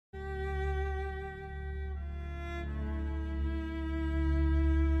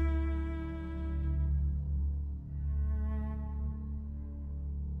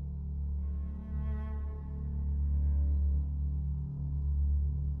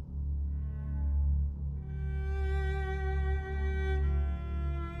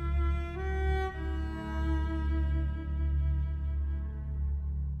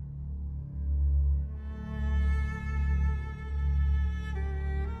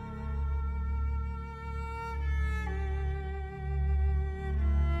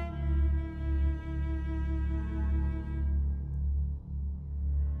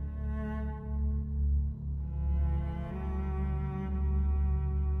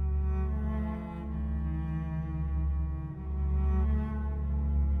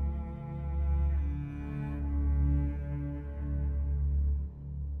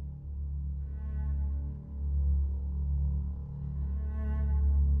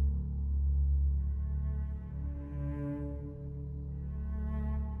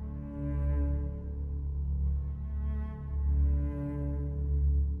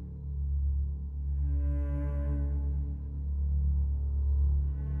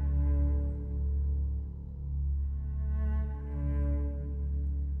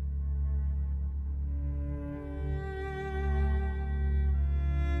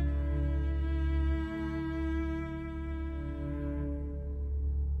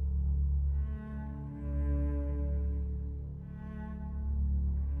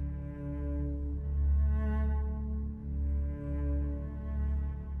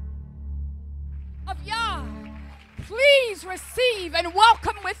please receive and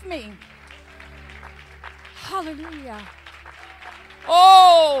welcome with me. Hallelujah.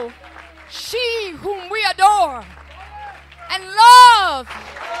 Oh, she whom we adore and love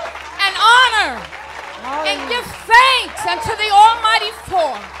and honor and give thanks unto the Almighty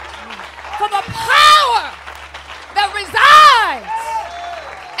for the power that resides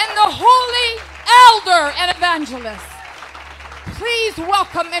in the holy elder and evangelist. Please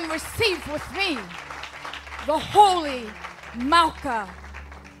welcome and receive with me the holy Malka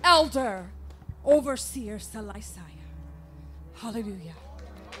elder overseer Salisaya. Hallelujah.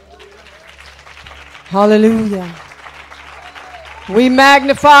 Hallelujah. We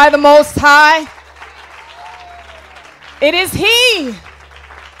magnify the Most High. It is He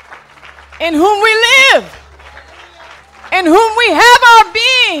in whom we live, in whom we have our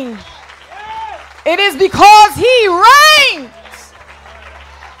being. It is because He reigns.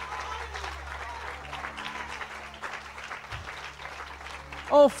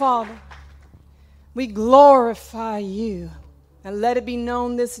 Oh, Father, we glorify You, and let it be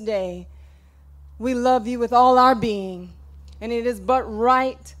known this day, we love You with all our being, and it is but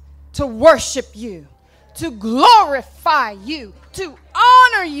right to worship You, to glorify You, to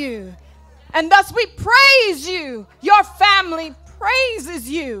honor You, and thus we praise You. Your family praises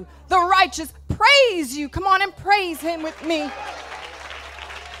You. The righteous praise You. Come on and praise Him with me.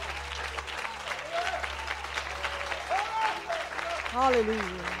 Hallelujah.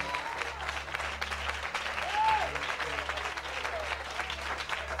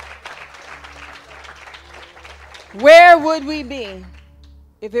 Where would we be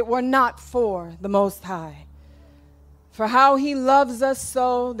if it were not for the Most High? For how He loves us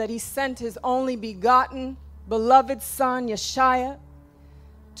so that He sent His only begotten, beloved Son, Yeshua,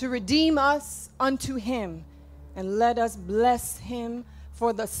 to redeem us unto Him. And let us bless Him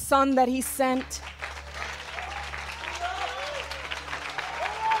for the Son that He sent.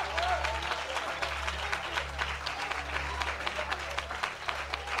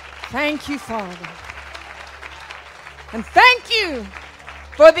 Thank You, Father. And thank You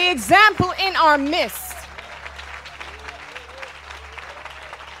for the example in our midst.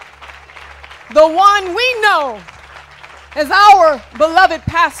 The one we know as our beloved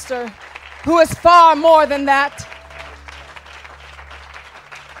pastor, who is far more than that.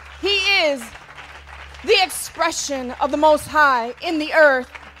 He is the expression of the Most High in the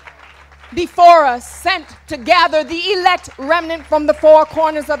earth before us, sent to gather the elect remnant from the four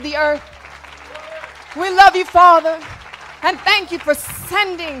corners of the earth. We love You, Father, and thank You for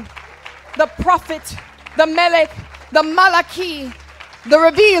sending the prophet, the Melech, the Malachi, the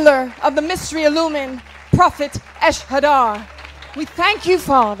revealer of the mystery illumined, Prophet Eshhadar. We thank You,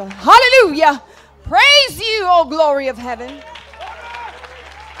 Father. Hallelujah. Praise You, O glory of heaven.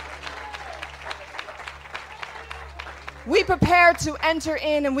 We prepare to enter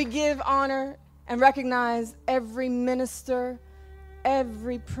in, and we give honor and recognize every minister,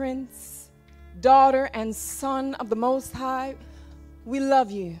 every prince, daughter, and son of the Most High. We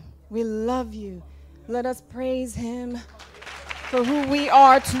love You. We love You. Let us praise Him for who we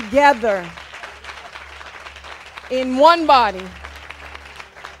are together in one body.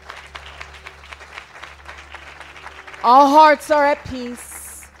 Our hearts are at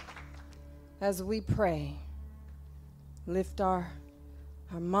peace as we pray. Lift our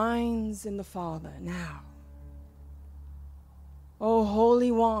minds in the Father now. O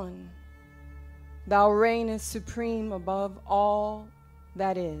Holy One, Thou reignest supreme above all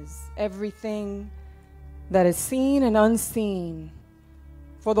that is, everything that is seen and unseen.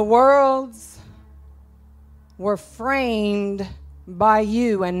 For the worlds were framed by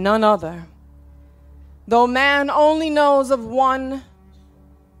You and none other. Though man only knows of one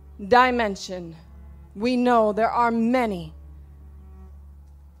dimension, we know there are many,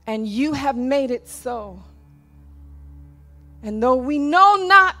 and You have made it so. And though we know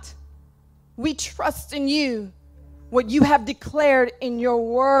not, we trust in You. What You have declared in Your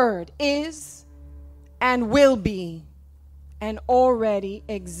word is and will be and already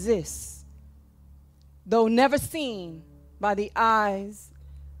exists, though never seen by the eyes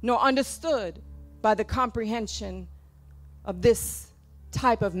nor understood by the comprehension of this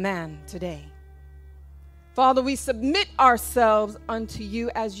type of man today. Father, we submit ourselves unto You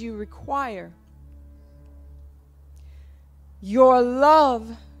as You require. Your love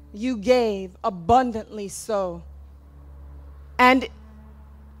You gave abundantly so. And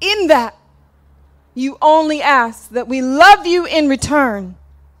in that, You only ask that we love You in return.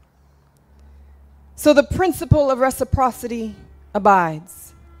 So the principle of reciprocity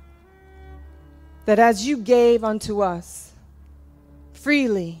abides. That as You gave unto us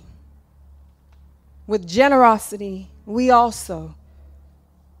freely, with generosity, we also,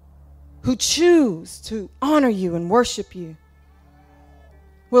 who choose to honor you and worship you,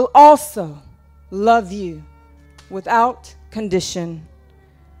 will also love you without condition,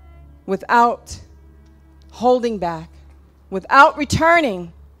 without holding back, without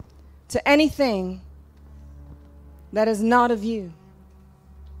returning to anything that is not of you.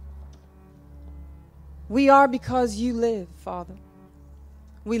 We are because you live, Father.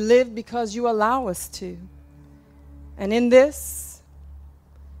 We live because you allow us to. And in this,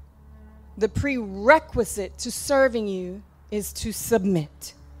 the prerequisite to serving you is to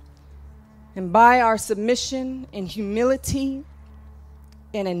submit. And by our submission in humility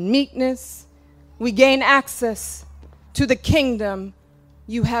and in meekness, we gain access to the kingdom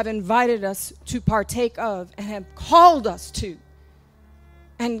you have invited us to partake of and have called us to,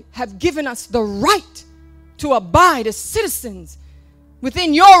 and have given us the right to abide as citizens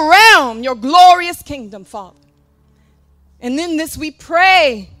within your realm, your glorious kingdom, Father. And in this we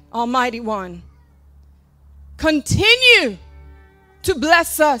pray, Almighty One, continue to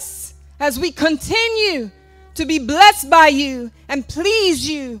bless us as we continue to be blessed by you and please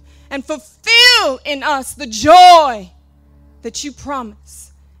you and fulfill in us the joy that you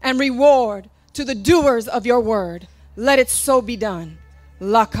promise and reward to the doers of your word. Let it so be done.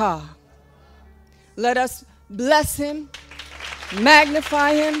 Laka. Let us bless him,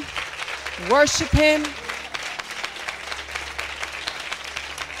 magnify him, worship him.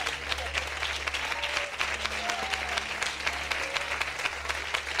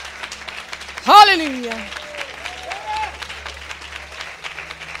 Hallelujah.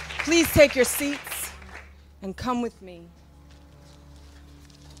 Please take your seats and come with me.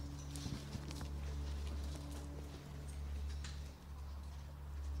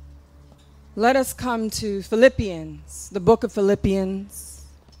 Let us come to Philippians, the book of Philippians,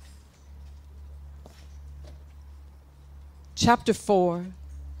 chapter 4.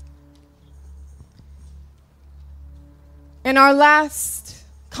 In our last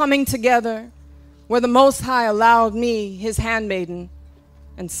coming together, where the Most High allowed me, his handmaiden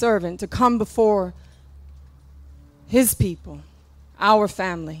and servant, to come before his people, our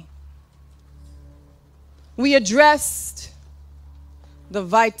family, we addressed the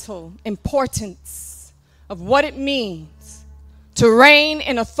vital importance of what it means to reign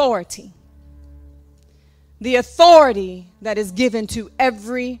in authority. The authority that is given to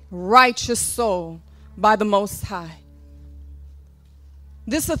every righteous soul by the Most High.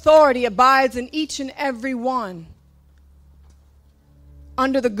 This authority abides in each and every one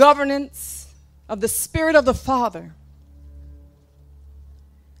under the governance of the Spirit of the Father.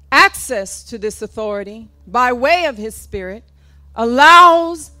 Access to this authority by way of his Spirit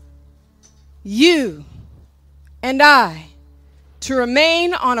allows you and I to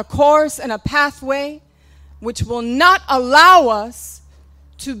remain on a course and a pathway which will not allow us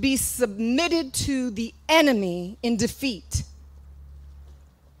to be submitted to the enemy in defeat.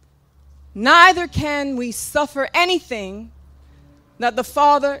 Neither can we suffer anything that the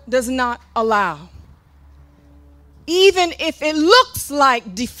Father does not allow. Even if it looks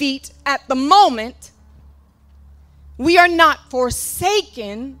like defeat at the moment, we are not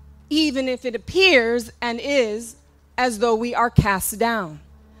forsaken, even if it appears and is as though we are cast down.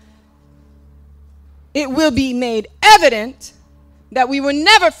 It will be made evident that we were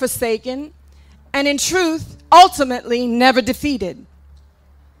never forsaken, and in truth, ultimately never defeated.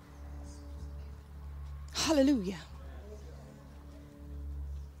 Hallelujah.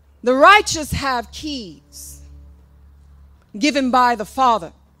 The righteous have keys given by the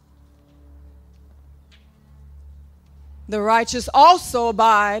Father. The righteous also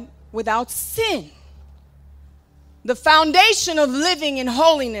abide without sin. The foundation of living in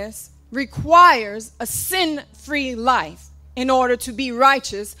holiness requires a sin-free life. In order to be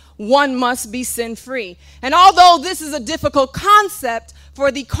righteous, one must be sin-free. And although this is a difficult concept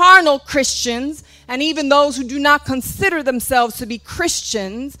for the carnal Christians, and even those who do not consider themselves to be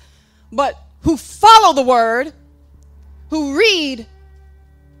Christians, but who follow the word, who read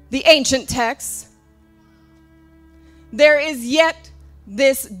the ancient texts, there is yet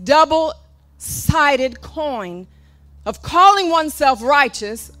this double-sided coin of calling oneself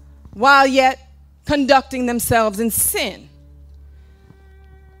righteous while yet conducting themselves in sin.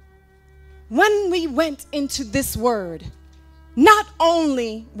 When we went into this word, not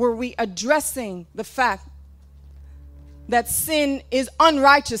only were we addressing the fact that sin is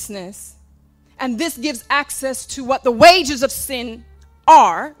unrighteousness, and this gives access to what the wages of sin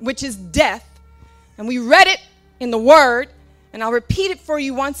are, which is death, and we read it in the word, and I'll repeat it for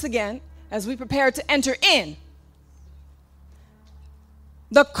you once again as we prepare to enter in.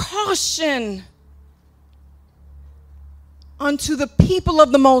 The caution unto the people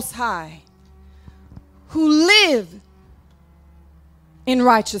of the Most High who live in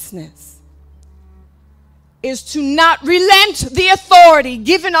righteousness is to not relent the authority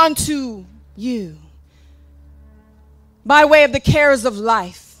given unto you by way of the cares of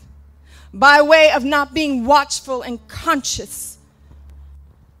life, by way of not being watchful and conscious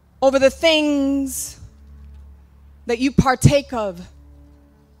over the things that you partake of,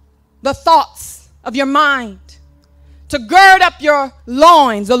 the thoughts of your mind, to gird up your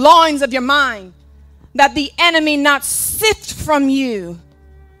loins, the loins of your mind, that the enemy not sift from you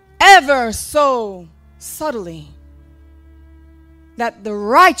ever so subtly, that the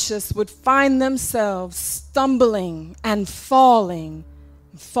righteous would find themselves stumbling and falling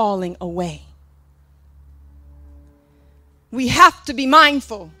away. We have to be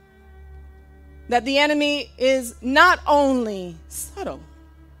mindful that the enemy is not only subtle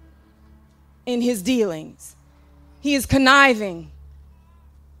in his dealings, he is conniving.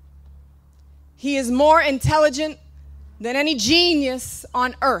 He is more intelligent than any genius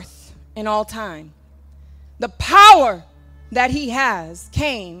on earth in all time. The power that he has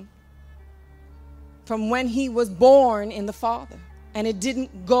came from when he was born in the Father, and it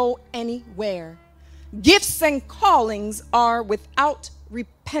didn't go anywhere. Gifts and callings are without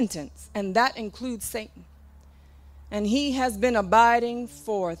repentance, and that includes Satan. And he has been abiding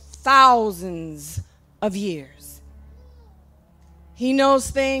for thousands of years. He knows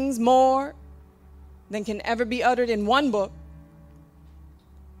things more than can ever be uttered in one book.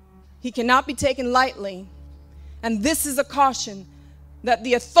 He cannot be taken lightly. And this is a caution that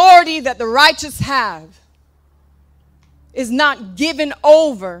the authority that the righteous have is not given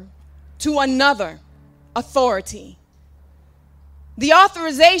over to another authority. The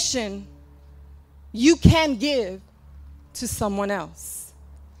authorization you can give to someone else.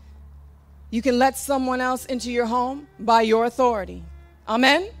 You can let someone else into your home by your authority.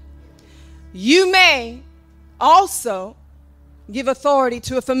 Amen? You may also give authority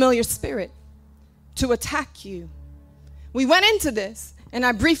to a familiar spirit to attack you. We went into this, and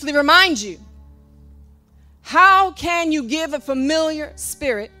I briefly remind you, how can you give a familiar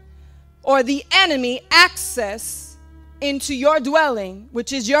spirit or the enemy access into your dwelling,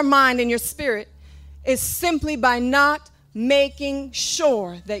 which is your mind and your spirit, is simply by not making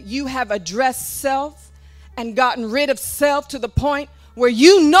sure that you have addressed self and gotten rid of self to the point where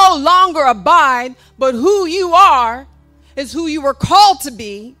you no longer abide, but who you are is who you were called to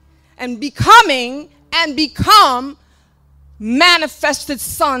be, and becoming and become manifested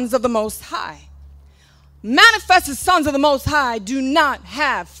sons of the Most High. Manifested sons of the Most High do not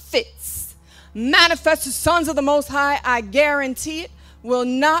have fits. Manifested sons of the Most High, I guarantee it, will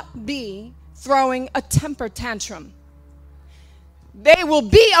not be throwing a temper tantrum. They will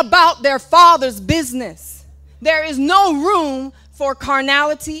be about their Father's business. There is no room for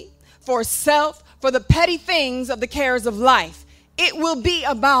carnality, for self, for the petty things of the cares of life. It will be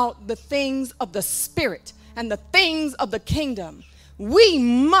about the things of the Spirit and the things of the kingdom. We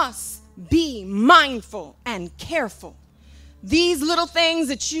must be mindful and careful. These little things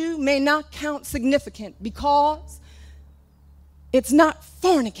that you may not count significant because it's not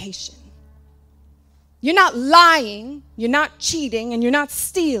fornication. You're not lying, you're not cheating, and you're not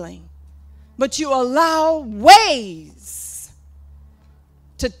stealing, but you allow ways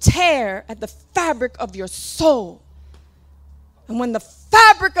to tear at the fabric of your soul. And when the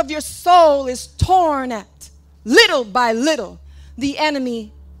fabric of your soul is torn at, little by little, the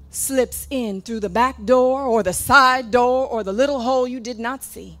enemy slips in through the back door or the side door or the little hole you did not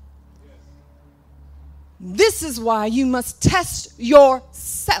see. This is why you must test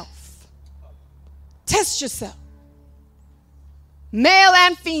yourself. Test yourself. Male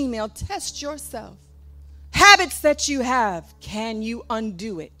and female, test yourself. Habits that you have, can you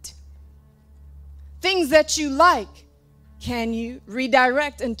undo it? Things that you like, can you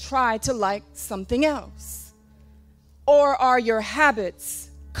redirect and try to like something else? Or are your habits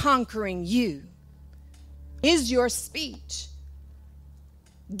conquering you? Is your speech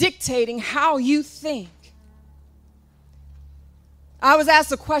dictating how you think? I was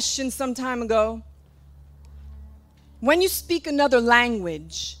asked a question some time ago. When you speak another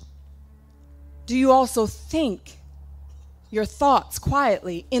language, do you also think your thoughts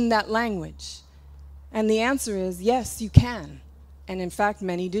quietly in that language? And the answer is yes, you can. And in fact,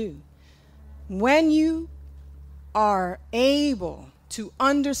 many do. When you are able to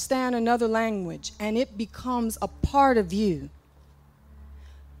understand another language and it becomes a part of you,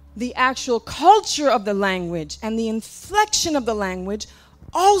 the actual culture of the language and the inflection of the language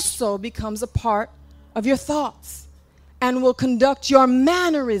also becomes a part of your thoughts and will conduct your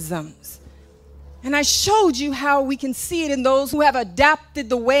mannerisms. And I showed you how we can see it in those who have adapted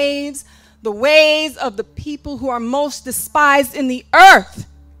the ways of the people who are most despised in the earth.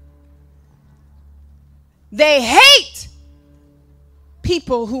 They hate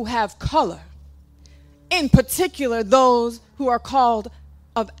people who have color, in particular those who are called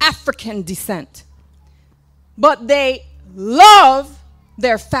of African descent. But they love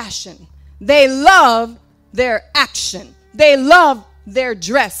their fashion. They love their action. They love their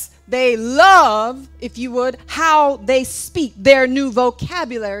dress. They love, if you would, how they speak. Their new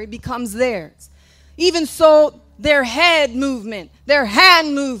vocabulary becomes theirs. Even so, their head movement, their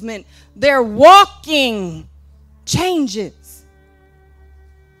hand movement, their walking changes.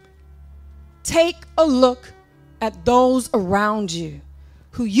 Take a look at those around you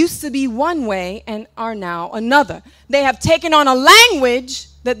who used to be one way and are now another. They have taken on a language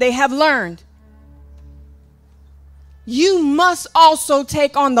that they have learned. You must also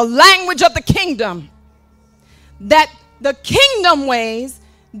take on the language of the kingdom, that the kingdom ways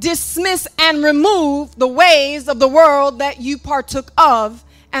dismiss and remove the ways of the world that you partook of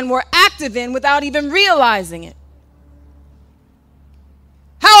and were active in without even realizing it.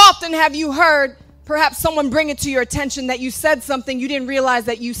 How often have you heard perhaps someone bring it to your attention that you said something you didn't realize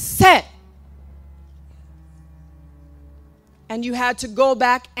that you said? And you had to go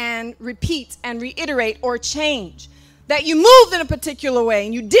back and repeat and reiterate or change. That you moved in a particular way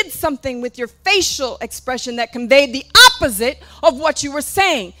and you did something with your facial expression that conveyed the opposite of what you were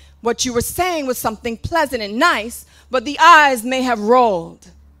saying. What you were saying was something pleasant and nice, but the eyes may have rolled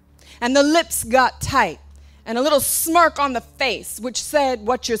and the lips got tight and a little smirk on the face, which said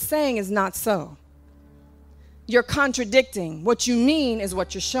what you're saying is not so. You're contradicting. What you mean is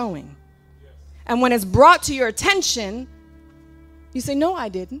what you're showing. And when it's brought to your attention, you say, no, I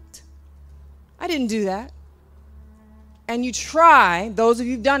didn't. I didn't do that. And you try, those of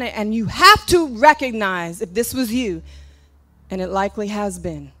you who've done it, and you have to recognize if this was you, and it likely has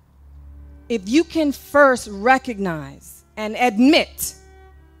been. If you can first recognize and admit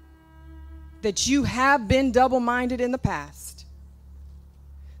that you have been double-minded in the past,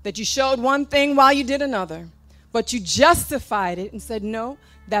 that you showed one thing while you did another, but you justified it and said, no,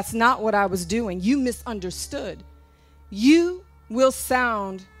 that's not what I was doing. You misunderstood. You will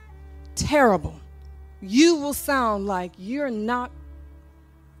sound terrible. You will sound like you're not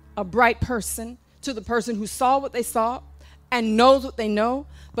a bright person to the person who saw what they saw and knows what they know,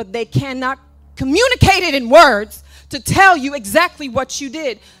 but they cannot communicate it in words to tell you exactly what you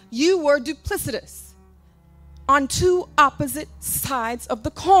did. You were duplicitous on two opposite sides of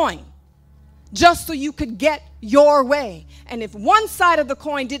the coin, just so you could get your way. And if one side of the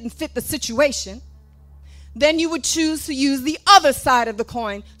coin didn't fit the situation, then you would choose to use the other side of the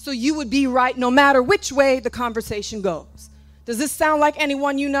coin so you would be right no matter which way the conversation goes. Does this sound like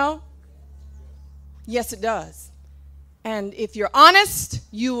anyone you know? Yes, it does. And if you're honest,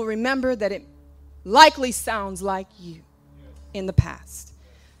 you will remember that it likely sounds like you in the past.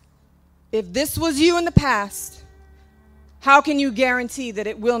 If this was you in the past, how can you guarantee that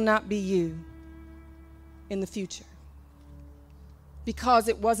it will not be you in the future? Because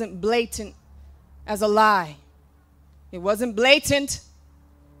it wasn't blatant as a lie. It wasn't blatant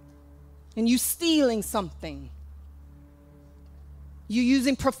in you stealing something. You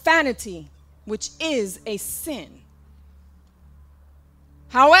using profanity, which is a sin.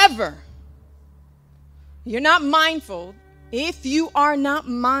 However, you're not mindful. If you are not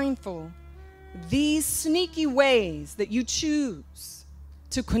mindful, these sneaky ways that you choose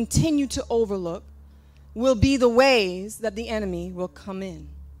to continue to overlook will be the ways that the enemy will come in.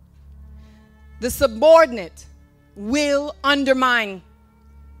 The subordinate will undermine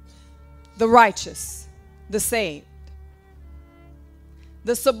the righteous, the saved.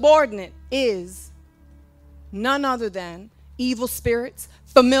 The subordinate is none other than evil spirits,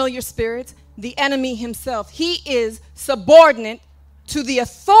 familiar spirits, the enemy himself. He is subordinate to the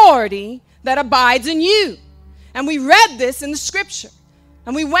authority that abides in you. And we read this in the scripture.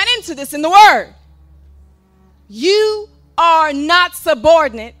 And we went into this in the word. You are not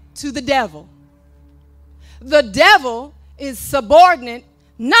subordinate to the devil. The devil is subordinate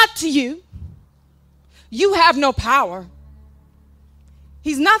not to you. You have no power.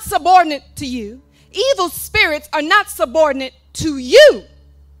 He's not subordinate to you. Evil spirits are not subordinate to you.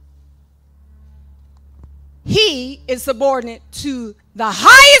 He is subordinate to the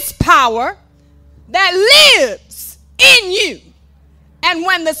highest power that lives in you. And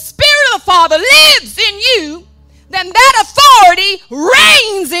when the Spirit of the Father lives in you, then that authority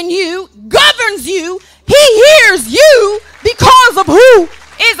reigns in you, governs you. He hears you because of who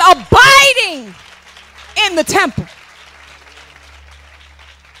is abiding in the temple.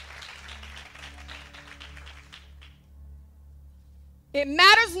 It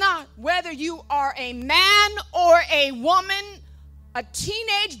matters not whether you are a man or a woman, a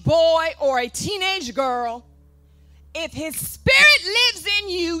teenage boy or a teenage girl. If his spirit lives in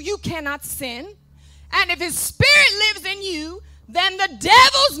you, you cannot sin. And if his spirit lives in you, then the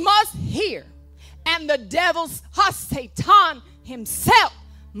devils must hear. And the devil's Satan himself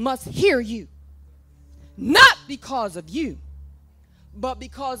must hear you. Not because of you, but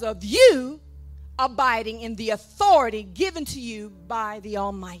because of you abiding in the authority given to you by the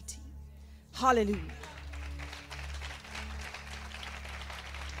Almighty. Hallelujah.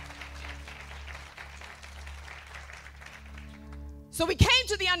 So we came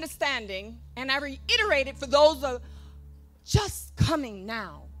to the understanding, and I reiterate it for those who are just coming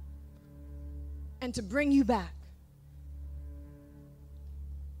now, and to bring you back.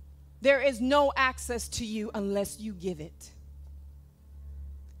 There is no access to you unless you give it.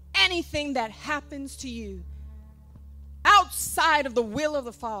 Anything that happens to you outside of the will of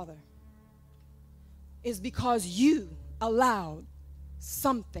the Father is because you allowed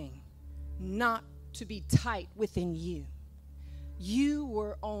something not to be tight within you. You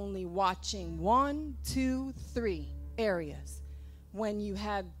were only watching 1, 2, 3 areas when you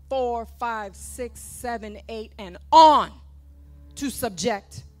had 4, 5, 6, 7, 8, and on to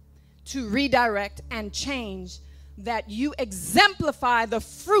subject, to redirect, and change, that you exemplify the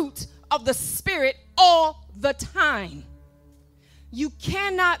fruit of the Spirit all the time. You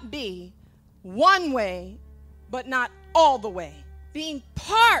cannot be one way, but not all the way. Being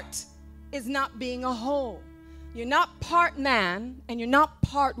part is not being a whole. You're not part man and you're not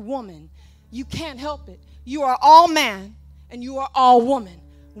part woman. You can't help it. You are all man and you are all woman.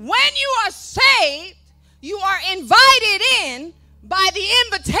 When you are saved, you are invited in by the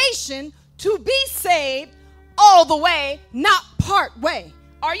invitation to be saved all the way, not part way.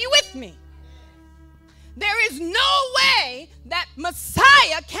 Are you with me? There is no way that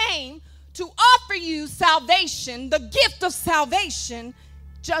Messiah came to offer you salvation, the gift of salvation,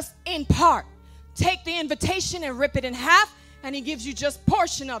 just in part. Take the invitation and rip it in half, and he gives you just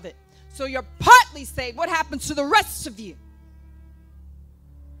portion of it. So you're partly saved. What happens to the rest of you?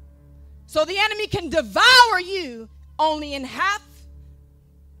 So the enemy can devour you only in half.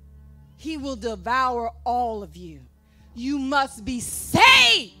 He will devour all of you. You must be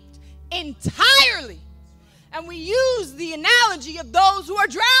saved entirely. And we use the analogy of those who are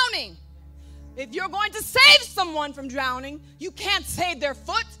drowning. If you're going to save someone from drowning, you can't save their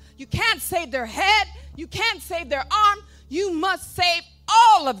foot, you can't save their head, you can't save their arm. You must save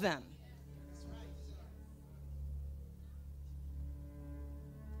all of them.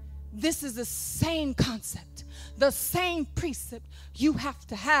 This is the same concept, the same precept you have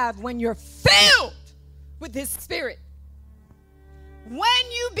to have when you're filled with His Spirit.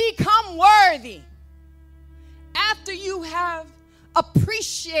 When you become worthy, after you have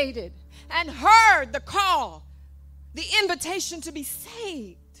appreciated and heard the call, the invitation to be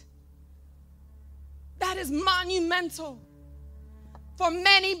saved, that is monumental. For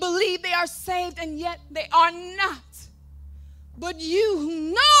many believe they are saved and yet they are not. But you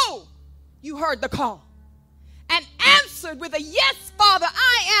who know you heard the call and answered with a yes, Father,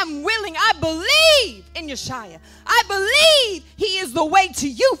 I am willing. I believe in Yeshua. I believe He is the way to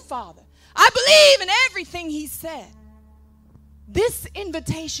you, Father. I believe in everything He said. This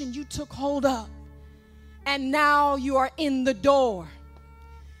invitation you took hold of, and now you are in the door.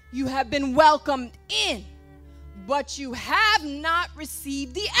 You have been welcomed in, but you have not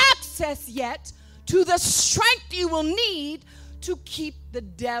received the access yet to the strength you will need to keep the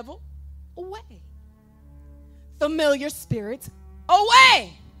devil away. Familiar spirits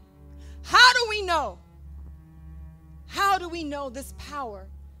away. How do we know? How do we know this power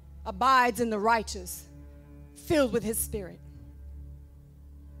abides in the righteous, filled with His Spirit?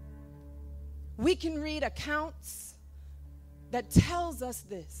 We can read accounts that tells us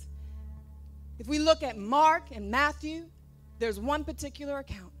this. If we look at Mark and Matthew, there's one particular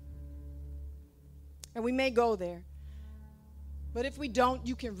account. And we may go there. But if we don't,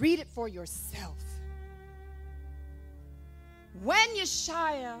 you can read it for yourself. When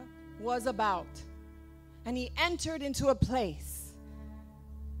Yeshua was about and he entered into a place,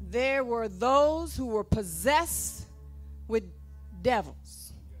 there were those who were possessed with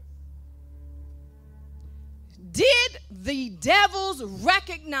devils. Did the devils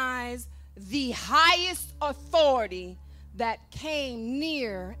recognize the highest authority that came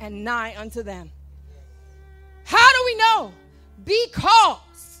near and nigh unto them? How do we know?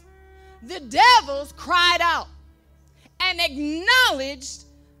 Because the devils cried out and acknowledged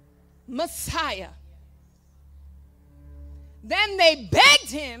Messiah. Then they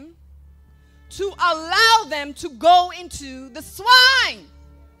begged him to allow them to go into the swine.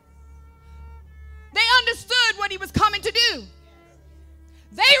 They understood what he was coming to do.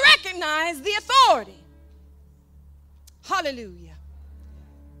 They recognized the authority. Hallelujah.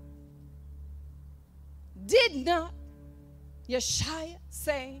 Did not Yeshua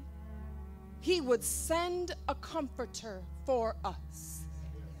say he would send a comforter for us?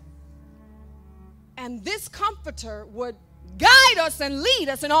 And this comforter would guide us and lead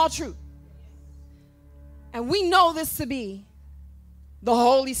us in all truth. And we know this to be the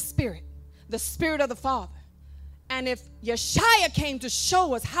Holy Spirit, the Spirit of the Father. And if Yeshua came to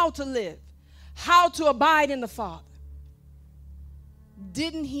show us how to live, how to abide in the Father,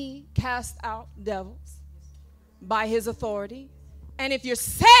 didn't he cast out devils by his authority? And if you're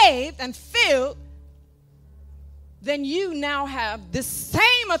saved and filled, then you now have the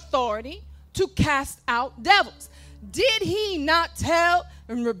same authority to cast out devils. Did he not tell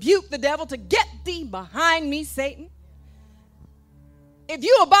and rebuke the devil to get thee behind me, Satan? If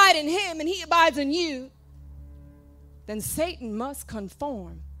you abide in him and he abides in you, then Satan must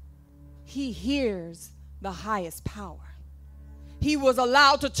conform. He hears the highest power. He was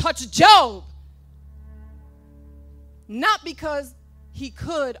allowed to touch Job, not because he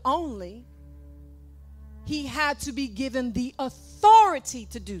could only. He had to be given the authority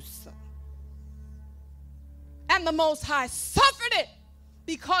to do so. And the Most High suffered it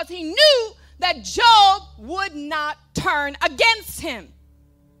because he knew that Job would not turn against him.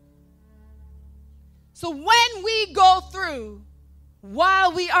 So when we go through,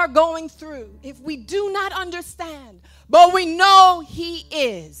 while we are going through, if we do not understand, but we know he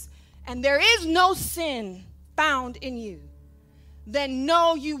is, and there is no sin found in you, then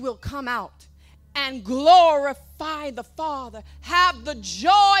know you will come out and glorify the Father. Have the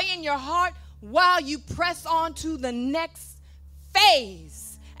joy in your heart while you press on to the next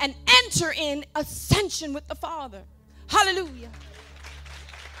phase and enter in ascension with the Father. Hallelujah.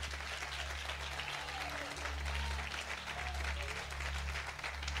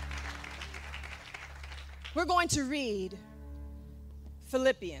 We're going to read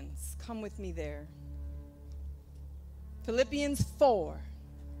Philippians. Come with me there. Philippians 4.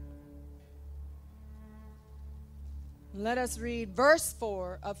 Let us read verse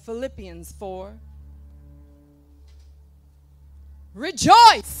 4 of Philippians 4.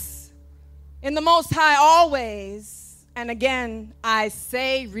 Rejoice in the Most High always, and again I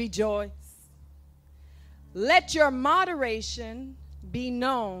say rejoice. Let your moderation be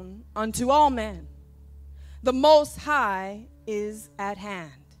known unto all men. The Most High is at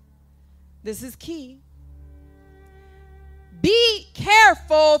hand. This is key. Be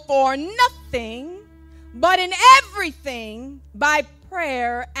careful for nothing, but in everything by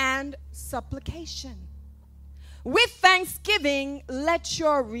prayer and supplication. With thanksgiving, let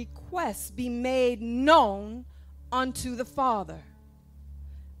your requests be made known unto the Father.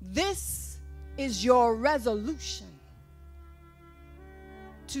 This is your resolution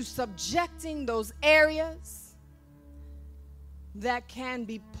to subjecting those areas that can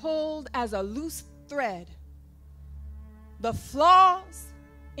be pulled as a loose thread. The flaws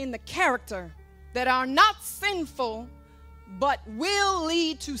in the character that are not sinful, but will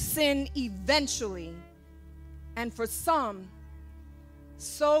lead to sin eventually. And for some,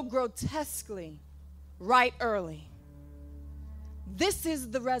 so grotesquely, right early. This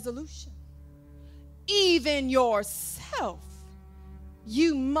is the resolution. Even yourself,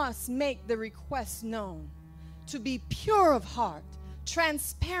 you must make the request known, to be pure of heart,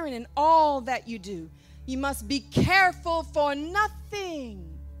 transparent in all that you do. You must be careful for nothing,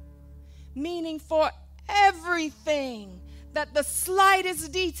 meaning for everything, that the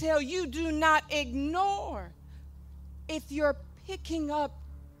slightest detail you do not ignore. If you're picking up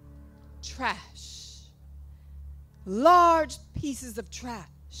trash, large pieces of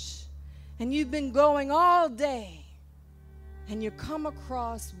trash, and you've been going all day, and you come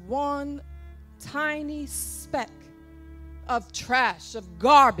across one tiny speck of trash, of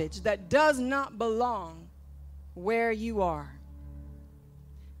garbage that does not belong where you are.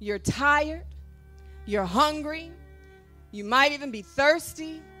 You're tired, you're hungry, you might even be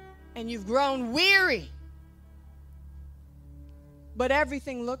thirsty, and you've grown weary. But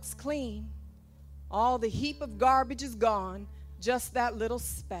everything looks clean. All the heap of garbage is gone, just that little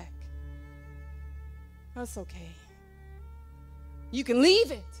speck. That's okay. You can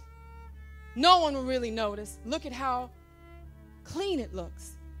leave it. No one will really notice. Look at how clean it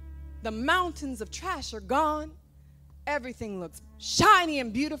looks. The mountains of trash are gone. Everything looks shiny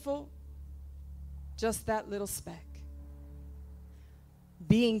and beautiful. Just that little speck.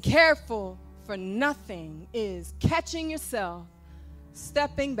 Being careful for nothing is catching yourself,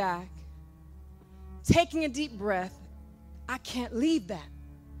 stepping back, taking a deep breath, I can't leave that.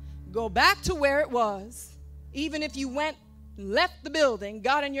 Go back to where it was. Even if you left the building,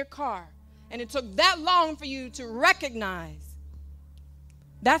 got in your car, and it took that long for you to recognize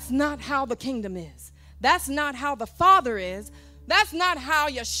that's not how the kingdom is. That's not how the Father is. That's not how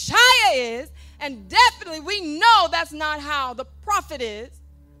Yeshua is. And definitely we know that's not how the prophet is.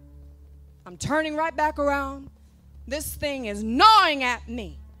 I'm turning right back around. This thing is gnawing at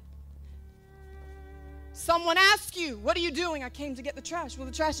me. Someone asks you, what are you doing? I came to get the trash. Well,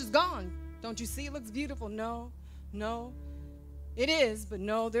 the trash is gone. Don't you see it looks beautiful? No. It is, but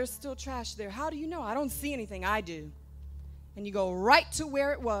no, there's still trash there. How do you know? I don't see anything. I do. And you go right to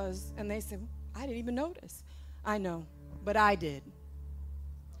where it was, and they say, I didn't even notice. I know, but I did.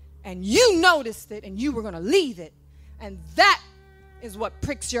 And you noticed it, and you were going to leave it. And that is what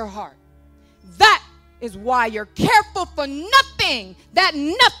pricks your heart. That is why you're careful for nothing. That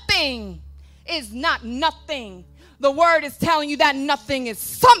nothing is not nothing. The word is telling you that nothing is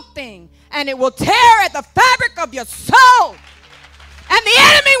something, and it will tear at the fabric of your soul. And the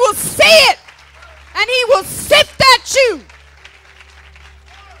enemy will see it, and he will sift at you.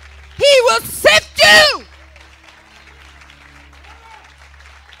 He will sift you.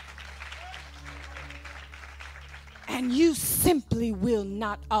 And you simply will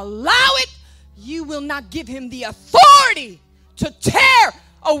not allow it. You will not give him the authority to tear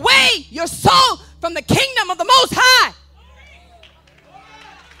away your soul from the kingdom of the Most High.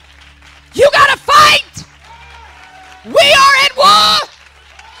 You got to fight. We are at war.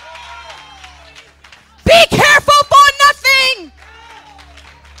 Be careful for nothing.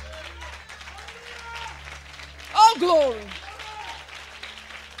 Oh, glory.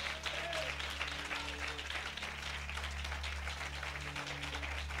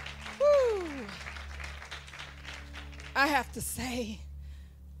 Whew. I have to say,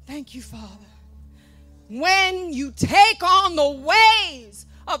 thank you, Father. When you take on the ways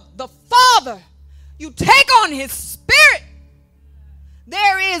of the Father, you take on his Spirit,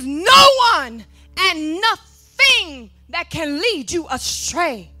 there is no one and nothing that can lead you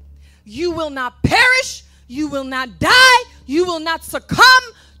astray. You will not perish. You will not die. You will not succumb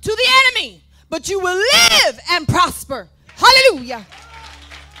to the enemy, but you will live and prosper. Hallelujah.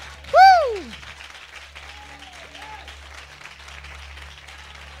 Woo!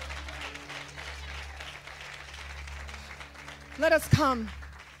 Let us come.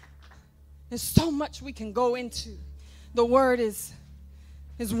 There's so much we can go into. The word is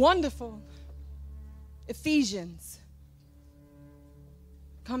wonderful. Ephesians.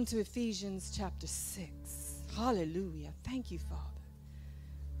 Come to Ephesians chapter 6. Hallelujah. Thank you, Father.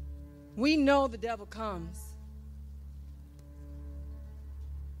 We know the devil comes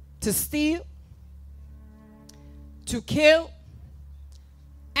to steal, to kill,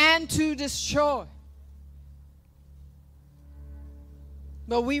 and to destroy.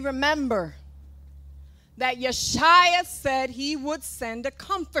 But we remember that Yeshua said he would send a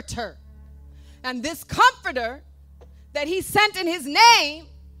comforter. And this comforter that he sent in his name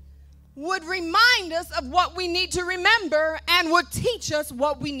would remind us of what we need to remember and would teach us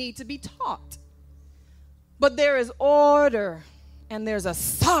what we need to be taught. But there is order and there's a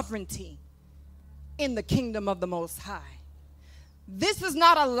sovereignty in the kingdom of the Most High. This is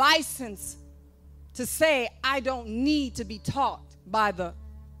not a license to say I don't need to be taught by the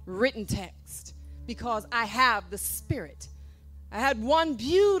written text because I have the Spirit. I had one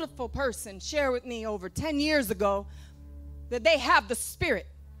beautiful person share with me over 10 years ago that they have the Spirit.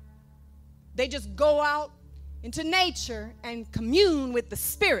 They just go out into nature and commune with the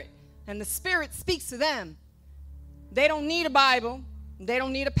Spirit, and the Spirit speaks to them. They don't need a Bible. They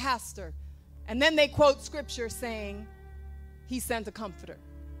don't need a pastor. And then they quote scripture saying, he sent a comforter.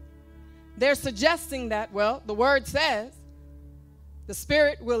 They're suggesting that, well, the word says the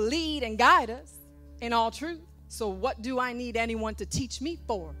Spirit will lead and guide us in all truth. So what do I need anyone to teach me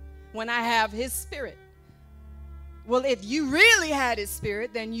for when I have his Spirit? Well, if you really had his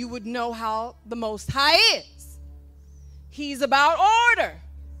Spirit, then you would know how the Most High is. He's about order.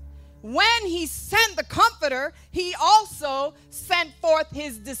 When he sent the comforter, he also sent forth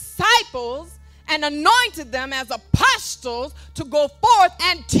his disciples and anointed them as apostles to go forth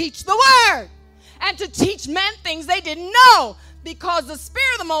and teach the word and to teach men things they didn't know, because the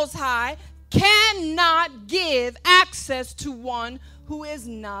Spirit of the Most High cannot give access to one who is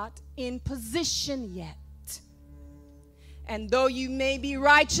not in position yet. And though you may be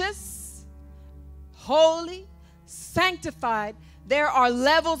righteous, holy, sanctified, there are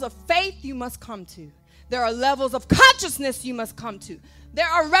levels of faith you must come to. There are levels of consciousness you must come to. There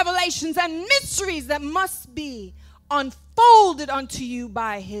are revelations and mysteries that must be unfolded unto you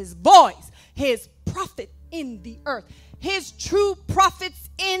by his voice. his prophet in the earth. His true prophets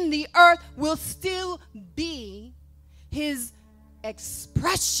in the earth will still be his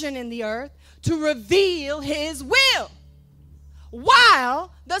expression in the earth to reveal his will,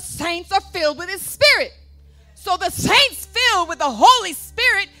 while the saints are filled with his Spirit. So the saints filled with the Holy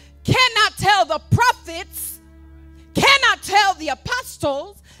Spirit cannot tell the prophets, cannot tell the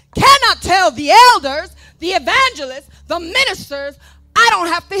apostles, cannot tell the elders, the evangelists, the ministers, I don't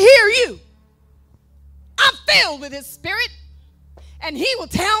have to hear you. I'm filled with his Spirit, and he will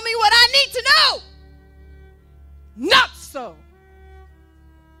tell me what I need to know. Not so.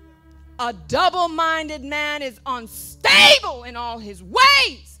 A double-minded man is unstable in all his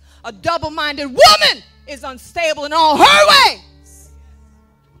ways. A double-minded woman is unstable in all her ways.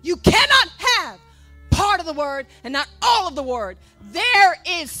 You cannot have part of the word and not all of the word. There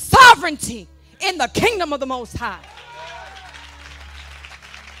is sovereignty in the kingdom of the Most High.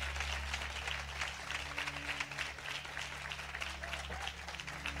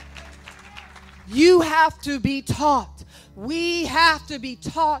 You have to be taught. We have to be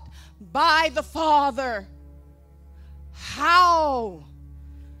taught by the Father how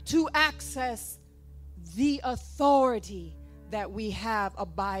to access the authority that we have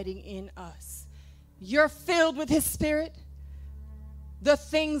abiding in us. You're filled with his Spirit. The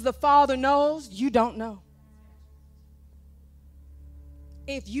things the Father knows, you don't know.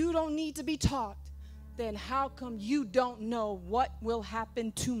 If you don't need to be taught, then how come you don't know what will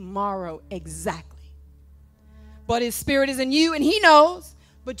happen tomorrow exactly? But his Spirit is in you and he knows,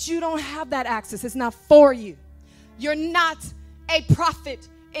 but you don't have that access. It's not for you. You're not a prophet.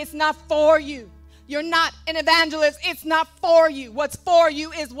 It's not for you. You're not an evangelist. It's not for you. What's for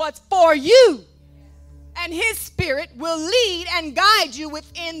you is what's for you. And his Spirit will lead and guide you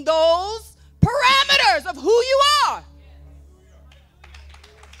within those parameters of who you are.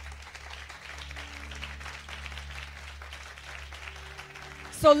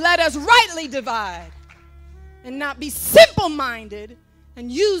 So let us rightly divide and not be simple-minded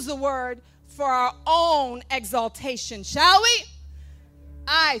and use the word for our own exaltation, shall we?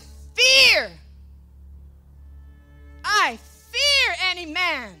 I fear any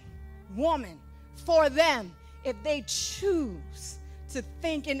man, woman, for them, if they choose to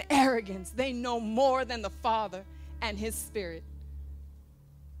think in arrogance, they know more than the Father and his Spirit.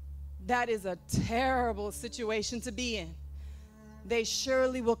 That is a terrible situation to be in. They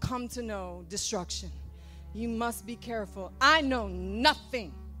surely will come to know destruction. You must be careful. I know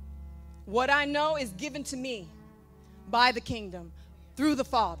nothing. What I know is given to me by the kingdom through the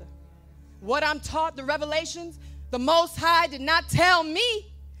Father. What I'm taught, the revelations, the Most High did not tell me.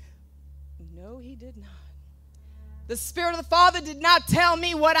 No, he did not. The Spirit of the Father did not tell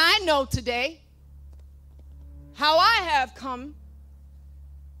me what I know today, how I have come.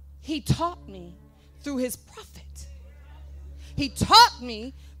 He taught me through his prophet. He taught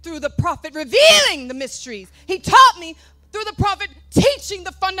me through the prophet revealing the mysteries. He taught me through the prophet teaching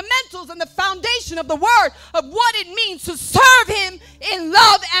the fundamentals and the foundation of the word of what it means to serve him in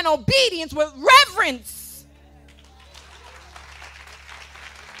love and obedience with reverence.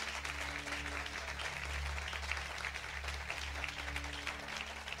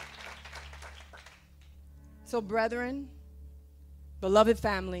 So, brethren, beloved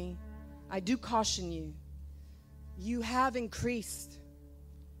family, I do caution you. You have increased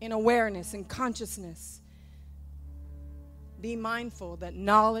in awareness and consciousness. Be mindful that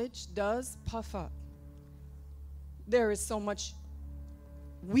knowledge does puff up. There is so much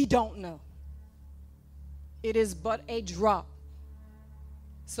we don't know. It is but a drop,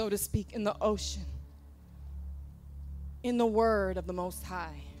 so to speak, in the ocean, in the word of the Most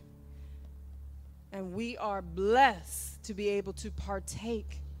High. And we are blessed to be able to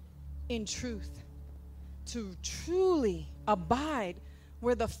partake in truth, to truly abide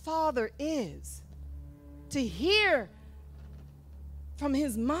where the Father is, to hear from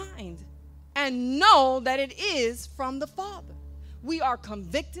his mind and know that it is from the Father. We are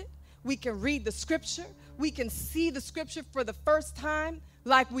convicted. We can read the scripture. We can see the scripture for the first time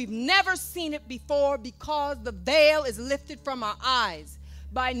like we've never seen it before, because the veil is lifted from our eyes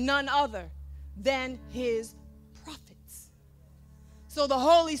by none other than his prophets. So the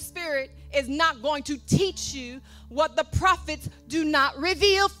Holy Spirit is not going to teach you what the prophets do not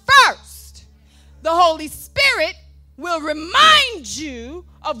reveal first. The Holy Spirit will remind you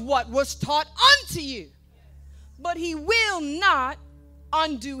of what was taught unto you. But he will not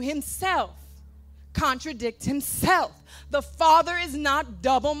undo himself, contradict himself. The Father is not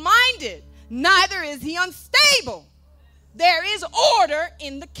double-minded, neither is he unstable. There is order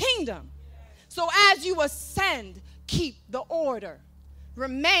in the kingdom. So as you ascend, keep the order.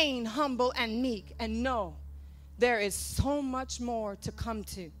 remain humble and meek, and know there is so much more to come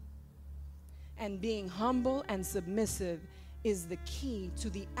to. And being humble and submissive is the key to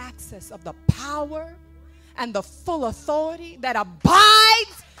the access of the power and the full authority that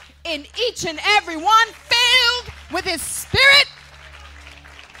abides in each and every one filled with his Spirit.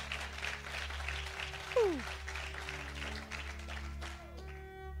 Whew.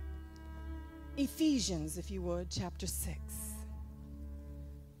 Ephesians, if you would, chapter 6.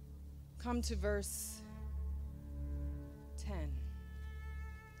 Come to verse 10.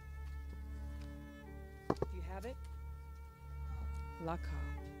 If you have it. Laka.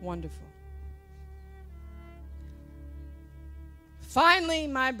 Wonderful. Finally,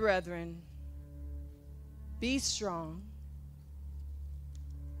 my brethren, be strong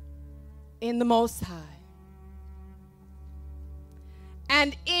in the Most High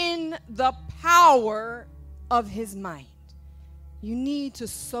and in the power of his might. You need to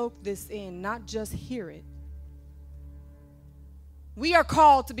soak this in, not just hear it. We are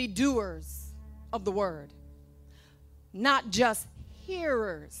called to be doers of the word, not just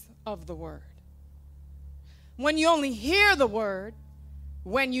hearers of the word. When you only hear the word,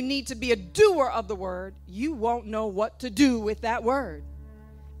 when you need to be a doer of the word, you won't know what to do with that word.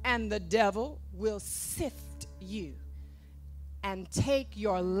 And the devil will sift you and take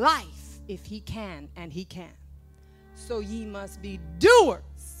your life if he can, and he can. So ye must be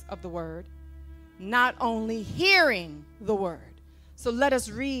doers of the word, not only hearing the word. So let us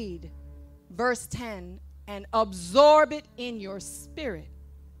read verse 10 and absorb it in your spirit.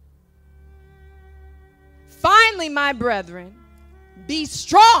 Finally, my brethren, be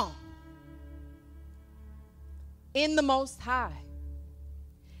strong in the Most High,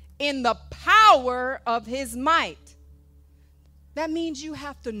 in the power of his might. That means you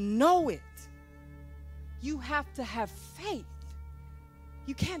have to know it. You have to have faith.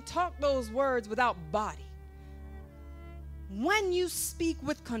 You can't talk those words without body. When you speak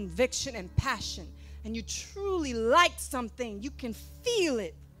with conviction and passion, and you truly like something, you can feel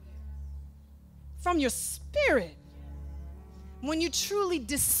it from your spirit. When you truly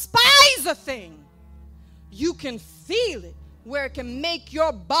despise a thing, you can feel it, where it can make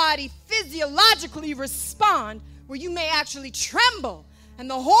your body physiologically respond, where you may actually tremble, and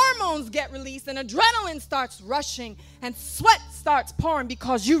the hormones get released, and adrenaline starts rushing, and sweat starts pouring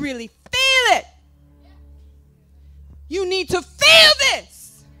because you really feel it. You need to feel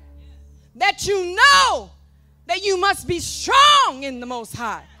this, that you know that you must be strong in the Most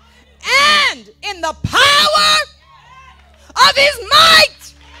High and in the power of his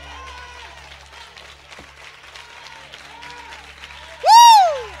might.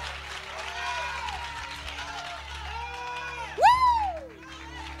 Woo! Woo!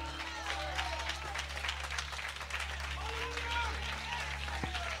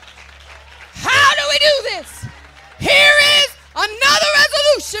 How do we do this? Here is another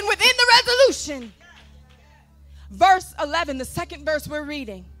resolution within the resolution. Verse 11, the second verse we're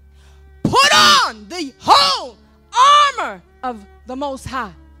reading. Put on the whole armor of the Most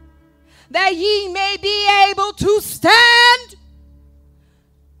High, that ye may be able to stand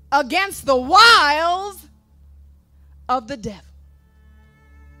against the wiles of the devil.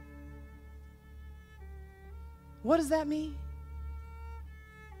 What does that mean?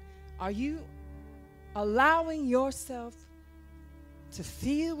 Are you allowing yourself to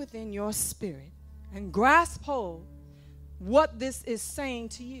feel within your spirit and grasp hold what this is saying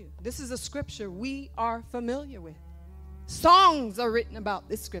to you? This is a scripture we are familiar with. Songs are written about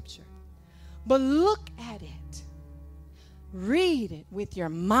this scripture. But look at it. Read it with your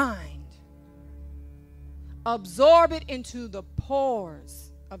mind. Absorb it into the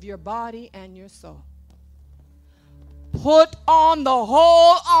pores of your body and your soul. Put on the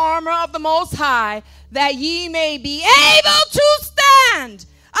whole armor of the Most High, that ye may be able to stand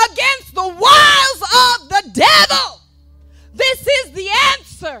against the wiles of the devil. This is the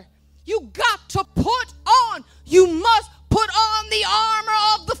answer. You got to put on. You must put on the armor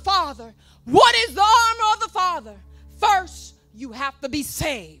of the Father. What is the armor of the Father? First, you have to be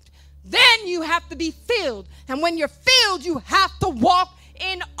saved. Then you have to be filled. And when you're filled, you have to walk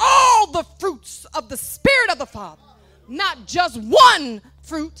in all the fruits of the Spirit of the Father. Not just one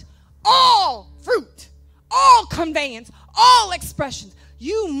fruit, all fruit, all conveyance, all expressions.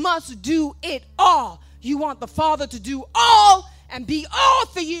 You must do it all. You want the Father to do all and be all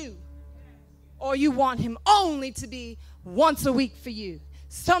for you. Or you want him only to be once a week for you,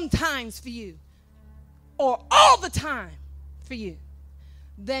 sometimes for you, or all the time for you.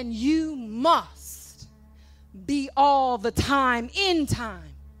 Then you must be all the time, in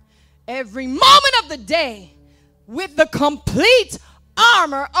time, every moment of the day, with the complete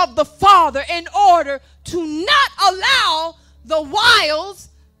armor of the Father in order to not allow the wiles,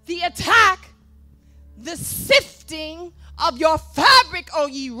 the attack, the sifting of your fabric, O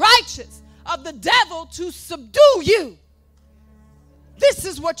ye righteous, of the devil to subdue you. This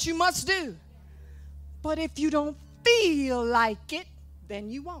is what you must do. But if you don't feel like it, then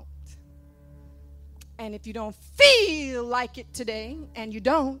you won't. And if you don't feel like it today, and you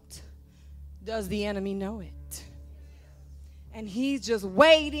don't, does the enemy know it? And he's just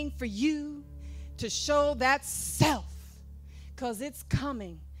waiting for you to show that self, because it's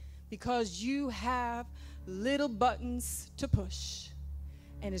coming, because you have little buttons to push.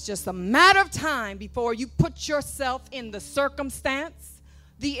 And it's just a matter of time before you put yourself in the circumstance,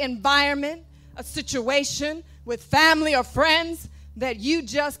 the environment, a situation with family or friends that you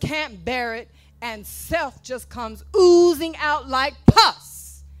just can't bear it, and self just comes oozing out like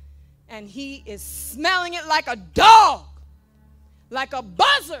pus. And he is smelling it like a dog, like a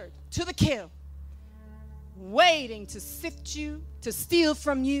buzzard to the kill, waiting to sift you, to steal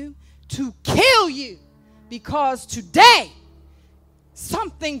from you, to kill you, because today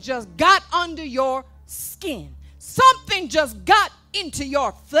something just got under your skin. Something just got into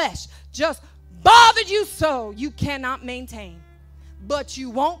your flesh, just bothered you so you cannot maintain. But you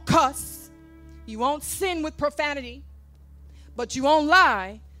won't cuss. You won't sin with profanity. But you won't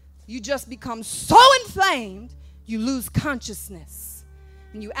lie. You just become so inflamed, you lose consciousness.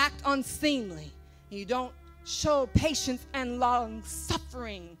 And you act unseemly. And you don't show patience and long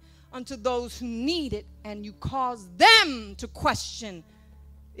suffering unto those who need it. And you cause them to question,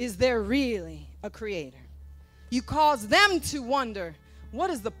 is there really a creator? You cause them to wonder, what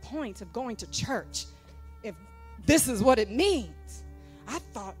is the point of going to church if this is what it means? I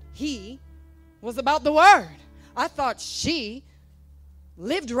thought he was about the word. I thought she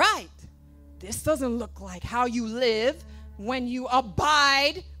lived right. This doesn't look like how you live when you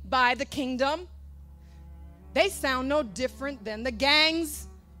abide by the kingdom. They sound no different than the gangs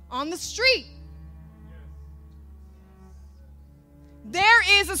on the street.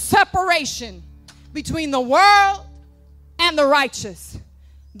 There is a separation between the world and the righteous,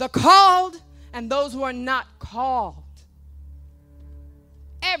 the called and those who are not called.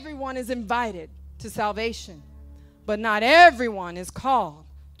 Everyone is invited to salvation, but not everyone is called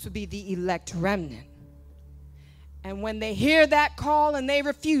to be the elect remnant. And when they hear that call and they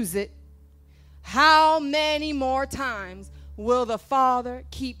refuse it, how many more times will the Father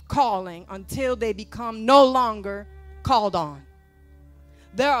keep calling until they become no longer called on?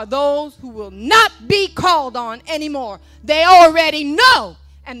 There are those who will not be called on anymore. They already know,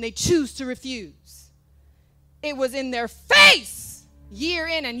 and they choose to refuse. It was in their face year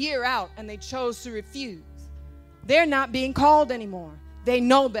in and year out, and they chose to refuse. They're not being called anymore. They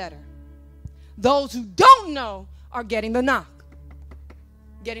know better. Those who don't know are getting the knock,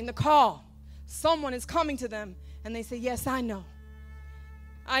 getting the call. Someone is coming to them, and they say, yes, I know,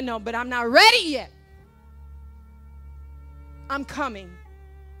 but I'm not ready yet. I'm coming.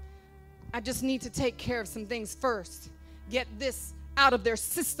 I just need to take care of some things first. Get this out of their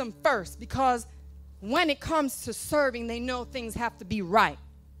system first, because when it comes to serving, they know things have to be right.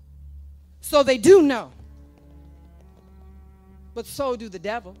 So they do know. But so do the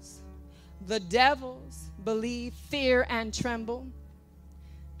devils. The devils believe, fear, and tremble.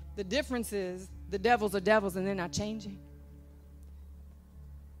 The difference is the devils are devils and they're not changing.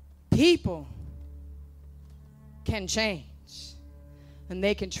 People can change. And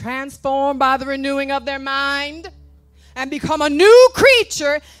they can transform by the renewing of their mind and become a new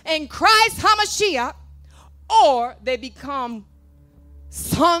creature in Christ HaMashiach, or they become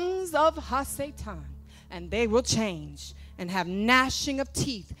sons of HaSatan, and they will change and have gnashing of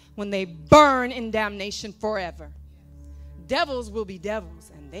teeth when they burn in damnation forever. Devils will be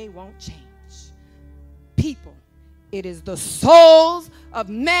devils, and they won't change. People, it is the souls of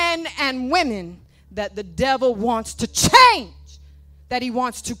men and women that the devil wants to change, that he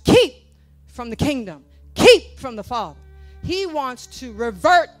wants to keep from the kingdom, keep from the Father. He wants to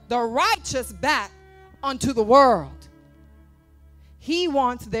revert the righteous back unto the world. He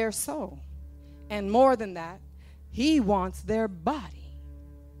wants their soul. And more than that, he wants their body.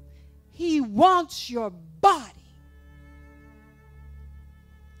 He wants your body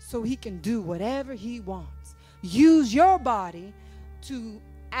so he can do whatever he wants. Use your body to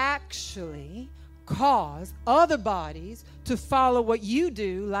actually cause other bodies to follow what you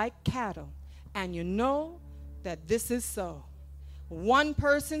do like cattle. And you know that this is so. One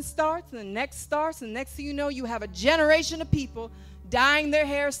person starts, and the next starts, and the next thing you know, you have a generation of people dyeing their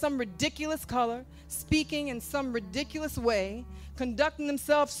hair some ridiculous color, speaking in some ridiculous way, conducting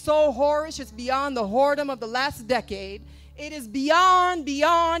themselves so whorish it's beyond the whoredom of the last decade, It is beyond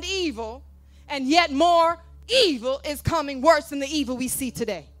evil, and yet more evil is coming, worse than the evil we see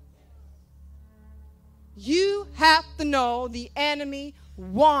today. You have to know the enemy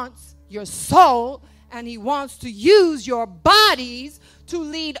wants your soul, and he wants to use your bodies to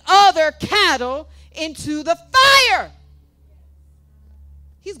lead other cattle into the fire.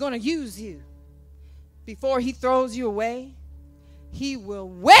 He's going to use you. Before he throws you away, he will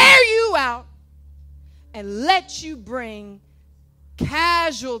wear you out and let you bring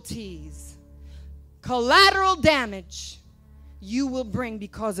casualties, collateral damage you will bring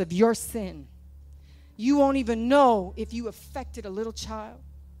because of your sin. You won't even know if you affected a little child,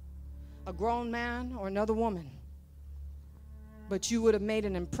 a grown man, or another woman. But you would have made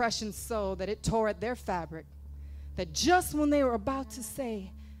an impression so that it tore at their fabric, that just when they were about to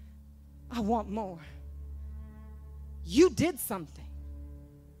say, I want more, you did something,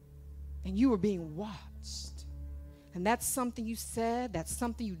 and you were being watched. And that's something you said, that's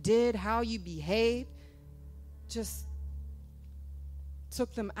something you did, how you behaved, just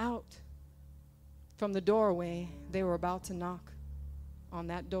took them out from the doorway they were about to knock on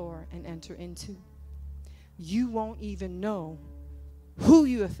that door and enter into. You won't even know who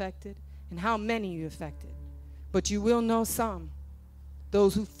you affected and how many you affected, but you will know some,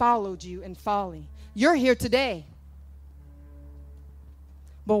 those who followed you in folly. You're here today,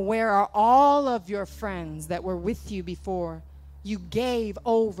 but where are all of your friends that were with you before you gave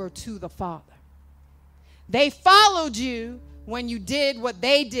over to the Father? They followed you when you did what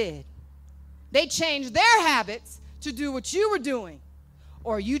they did. They changed their habits to do what you were doing,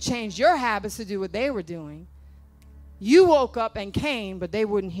 or you changed your habits to do what they were doing. You woke up and came, but they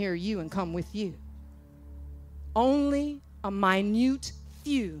wouldn't hear you and come with you. Only a minute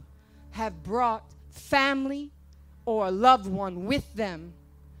few have brought family or a loved one with them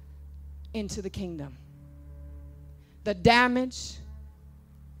into the kingdom. The damage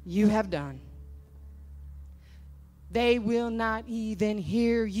you have done, they will not even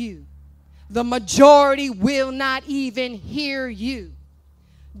hear you. The majority will not even hear you.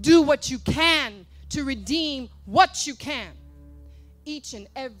 Do what you can to redeem what you can. Each and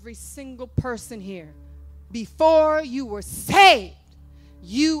every single person here, before you were saved,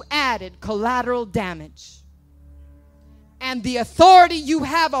 you added collateral damage. And the authority you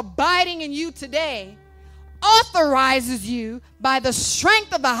have abiding in you today authorizes you by the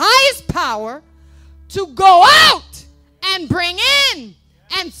strength of the highest power to go out and bring in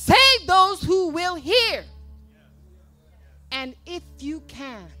and save those who will hear. And if you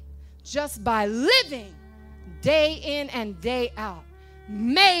can, just by living day in and day out,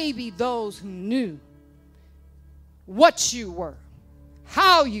 maybe those who knew what you were,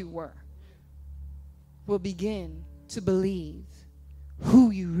 how you were, will begin to believe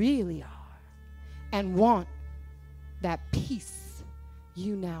who you really are and want that peace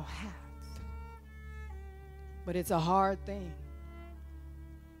you now have. But it's a hard thing.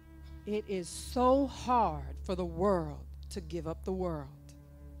 It is so hard for the world to give up the world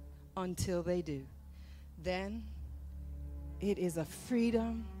until they do. Then it is a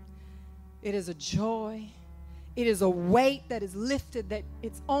freedom, it is a joy, it is a weight that is lifted that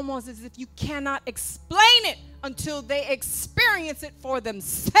it's almost as if you cannot explain it until they experience it for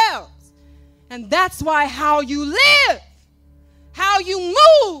themselves. And that's why how you live, how you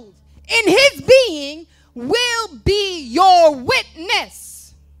move in His being will be your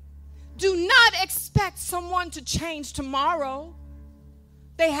witness. Do not expect someone to change tomorrow.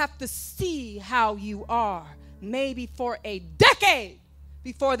 They have to see how you are, maybe for a decade,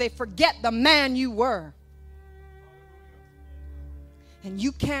 before they forget the man you were. And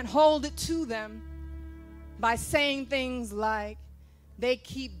you can't hold it to them by saying things like, they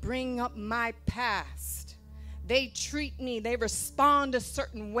keep bringing up my past. They treat me, they respond a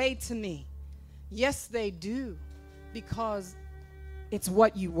certain way to me. Yes, they do, because it's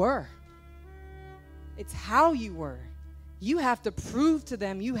what you were. It's how you were. You have to prove to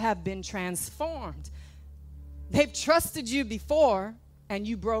them you have been transformed. They've trusted you before, and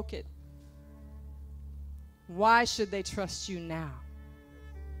you broke it. Why should they trust you now?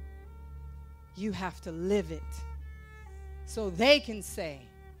 You have to live it so they can say,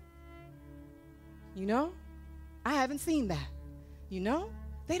 you know, I haven't seen that. You know,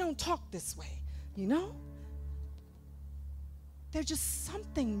 they don't talk this way. You know, they're just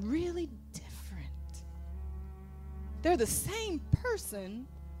something really different. They're the same person,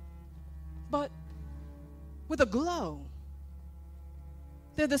 but with a glow.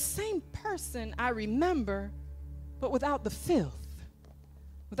 They're the same person I remember, but without the filth,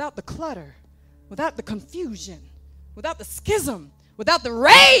 without the clutter, without the confusion, without the schism, without the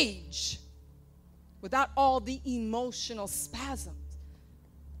rage. without all the emotional spasms.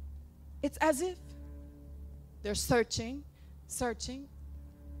 It's as if they're searching.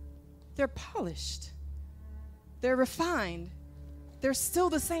 They're polished. They're refined. They're still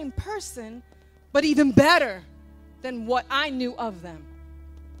the same person, but even better than what I knew of them.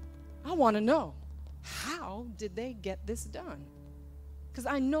 I want to know, how did they get this done? Because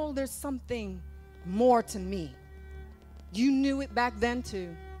I know there's something more to me. You knew it back then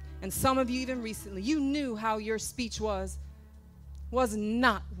too. And some of you even recently, you knew how your speech was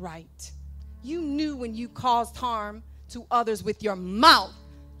not right. You knew when you caused harm to others with your mouth,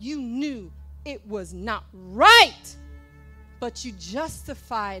 you knew it was not right. But you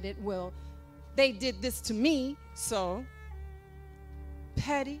justified it. Well, they did this to me, so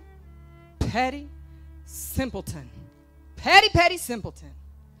petty simpleton. Petty simpleton.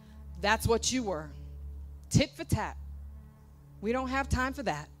 That's what you were. Tit for tat. We don't have time for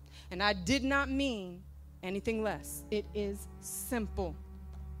that. And I did not mean anything less. It is simple.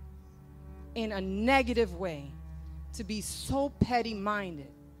 In a negative way, to be so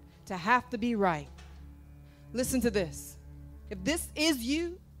petty-minded, to have to be right. Listen to this. If this is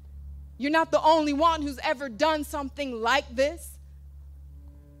you, you're not the only one who's ever done something like this.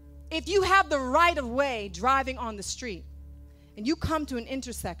 If you have the right of way driving on the street, and you come to an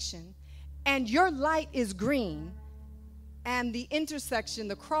intersection, and your light is green, and the intersection,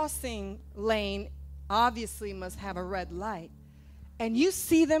 the crossing lane, obviously must have a red light, and you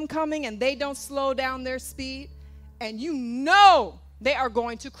see them coming and they don't slow down their speed, and you know they are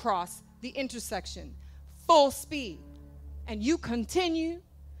going to cross the intersection full speed, and you continue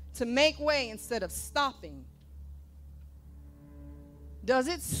to make way instead of stopping. Does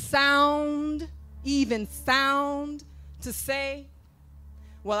it even sound to say,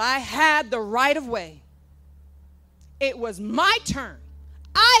 well, I had the right of way. It was my turn.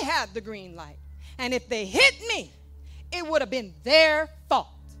 I had the green light. And if they hit me, it would have been their fault.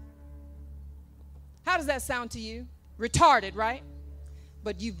 How does that sound to you? Retarded, right?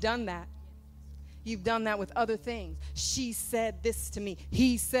 But you've done that. You've done that with other things. She said this to me.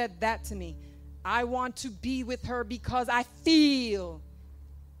 He said that to me. I want to be with her because I feel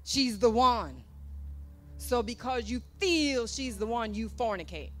she's the one. So because you feel she's the one, you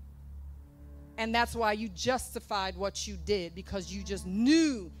fornicate. And that's why you justified what you did, because you just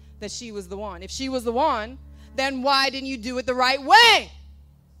knew that she was the one. If she was the one, then why didn't you do it the right way?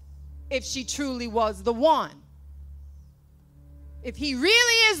 If she truly was the one. If he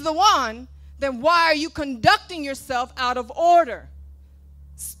really is the one, then why are you conducting yourself out of order?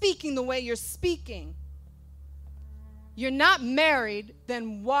 Speaking the way you're speaking. You're not married,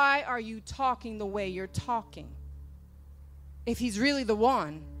 then why are you talking the way you're talking? If he's really the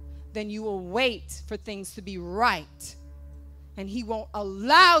one, then you will wait for things to be right. And he won't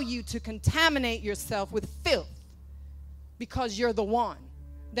allow you to contaminate yourself with filth because you're the one.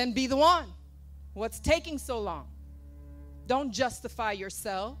 Then be the one. What's taking so long? Don't justify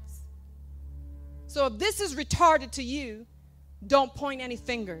yourselves. So if this is retarded to you, don't point any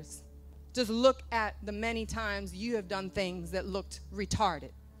fingers. Just look at the many times you have done things that looked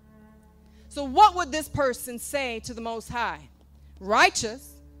retarded. So what would this person say to the Most High?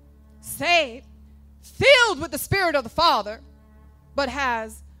 Righteous, saved, filled with the Spirit of the Father, but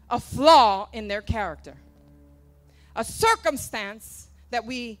has a flaw in their character. A circumstance that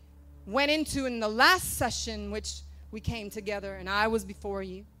we went into in the last session, which we came together and I was before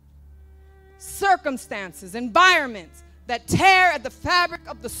you. Circumstances, environments that tear at the fabric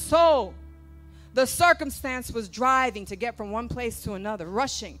of the soul. The circumstance was driving to get from one place to another,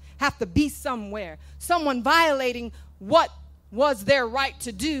 rushing, have to be somewhere. Someone violating what was their right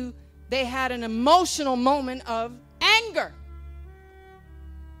to do. They had an emotional moment of anger.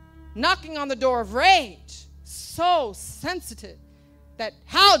 Knocking on the door of rage. So sensitive that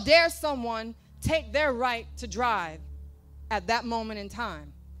how dare someone take their right to drive at that moment in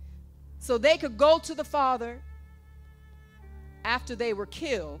time. So they could go to the Father after they were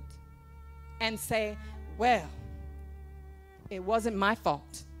killed and say, well, it wasn't my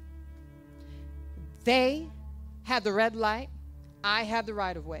fault. They had the red light. I had the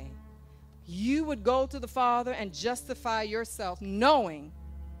right of way. You would go to the Father and justify yourself knowing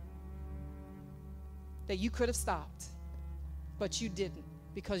that you could have stopped, but you didn't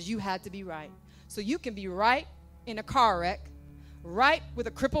because you had to be right. So you can be right in a car wreck, right with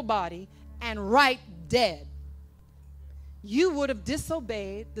a crippled body, and right dead. You would have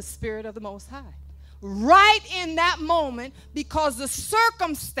disobeyed the Spirit of the Most High. Right in that moment, because the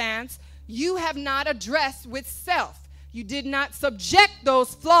circumstance you have not addressed with self. You did not subject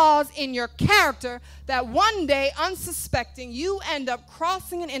those flaws in your character that one day, unsuspecting, you end up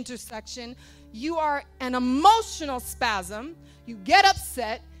crossing an intersection. you are an emotional spasm. You get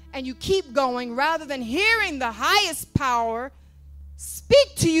upset and you keep going rather than hearing the highest power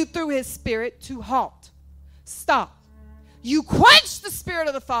speak to you through his Spirit to halt. Stop. You quench the Spirit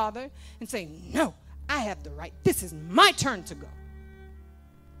of the Father and say, no, I have the right. This is my turn to go.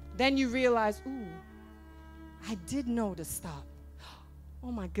 Then you realize, ooh, I did know to stop.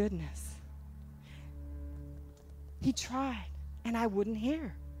 Oh my goodness. He tried and I wouldn't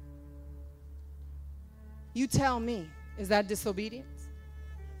hear. You tell me, is that disobedience?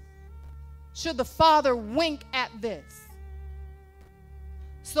 Should the Father wink at this?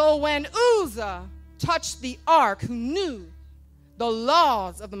 So when Uzzah touched the ark, who knew the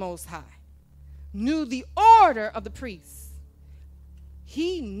laws of the Most High, knew the order of the priests,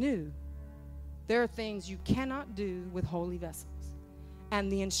 he knew there are things you cannot do with holy vessels.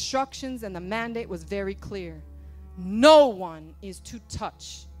 And the instructions and the mandate was very clear. No one is to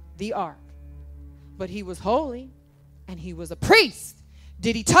touch the ark. But he was holy and he was a priest.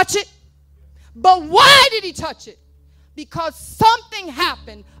 Did he touch it? But why did he touch it? Because something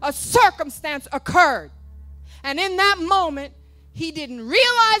happened, a circumstance occurred. And in that moment, he didn't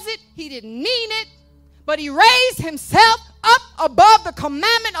realize it, he didn't mean it, but he raised himself up above the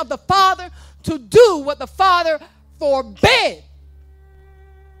commandment of the Father to do what the Father forbid.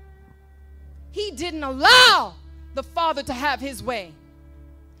 He didn't allow the Father to have his way.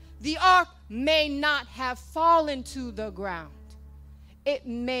 The ark may not have fallen to the ground. It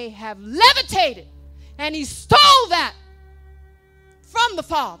may have levitated, and he stole that from the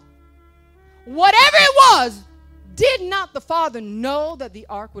Father. Whatever it was, did not the Father know that the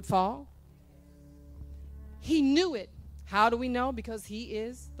ark would fall? He knew it. How do we know? Because he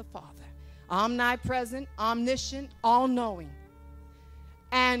is the Father. Omnipresent, omniscient, all-knowing.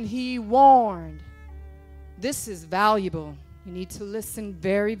 And he warned. This is valuable. You need to listen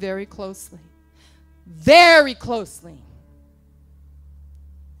very, very closely. Very closely.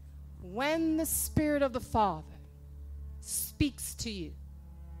 When the Spirit of the Father speaks to you,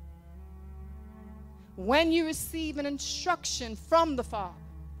 when you receive an instruction from the Father,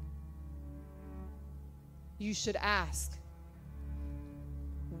 you should ask,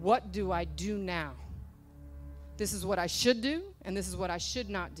 what do I do now? This is what I should do, and this is what I should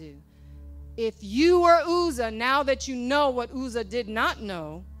not do. If you were Uzzah, now that you know what Uzzah did not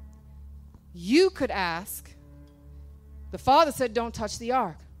know, you could ask, the Father said, don't touch the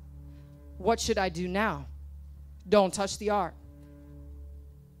ark. What should I do now? Don't touch the ark.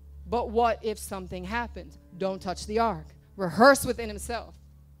 But what if something happens? Don't touch the ark. Rehearse within himself.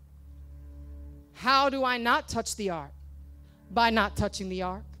 How do I not touch the ark? By not touching the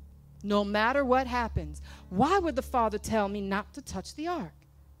ark. No matter what happens. Why would the Father tell me not to touch the ark?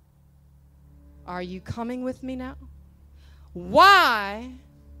 Are you coming with me now? Why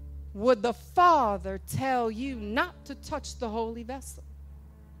would the Father tell you not to touch the holy vessel?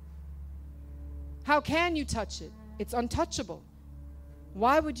 How can you touch it? It's untouchable.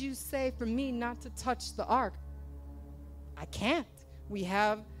 Why would you say for me not to touch the ark? I can't. We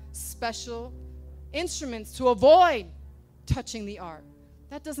have special instruments to avoid touching the ark.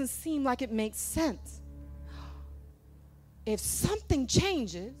 That doesn't seem like it makes sense. If something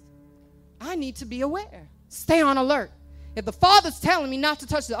changes, I need to be aware. Stay on alert. If the Father's telling me not to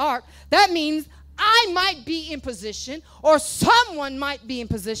touch the ark, that means I might be in position, or someone might be in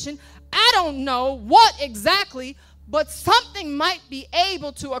position. I don't know what exactly, but something might be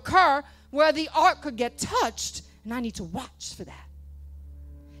able to occur where the ark could get touched, and I need to watch for that.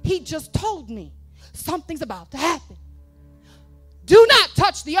 He just told me something's about to happen. Do not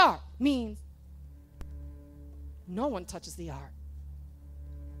touch the ark means no one touches the ark.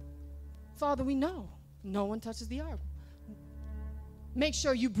 Father, we know no one touches the ark. Make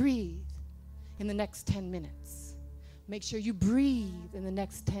sure you breathe in the next 10 minutes. Make sure you breathe in the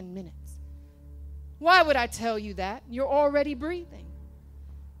next 10 minutes. Why would I tell you that? You're already breathing.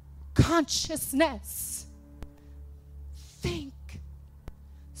 Consciousness. Think.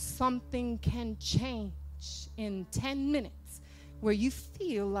 Something can change in 10 minutes where you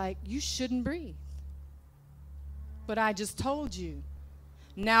feel like you shouldn't breathe. But I just told you.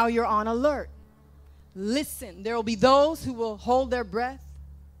 Now you're on alert. Listen, there will be those who will hold their breath.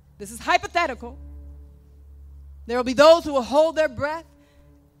 This is hypothetical. There will be those who will hold their breath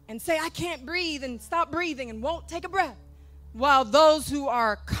and say, I can't breathe, and stop breathing and won't take a breath. While those who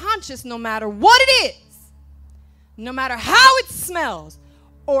are conscious, no matter what it is, no matter how it smells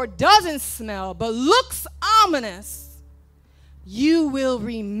or doesn't smell but looks ominous, you will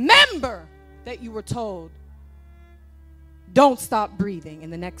remember that you were told, don't stop breathing in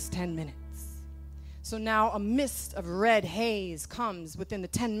the next 10 minutes. So now a mist of red haze comes within the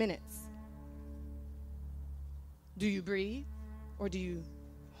 10 minutes. Do you breathe? Or do you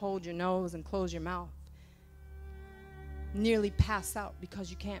hold your nose and close your mouth? Nearly pass out because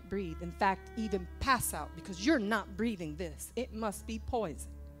you can't breathe. In fact, even pass out because you're not breathing this. It must be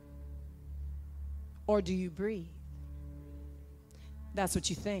poison. Or do you breathe? That's what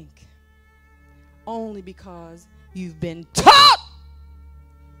you think. Only because you've been taught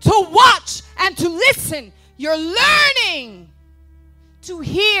to watch and to listen. You're learning to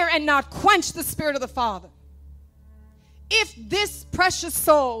hear and not quench the Spirit of the Father. If this precious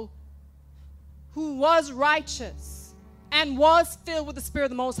soul who was righteous and was filled with the Spirit of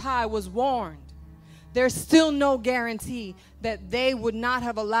the Most High was warned, there's still no guarantee that they would not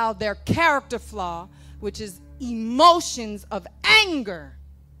have allowed their character flaw, which is emotions of anger,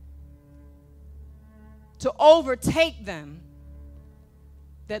 to overtake them,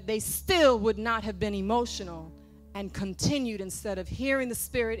 that they still would not have been emotional and continued, instead of hearing the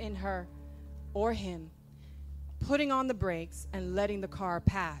Spirit in her or him, putting on the brakes and letting the car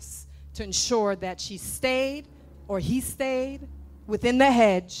pass to ensure that she stayed or he stayed within the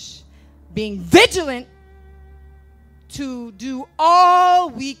hedge, being vigilant to do all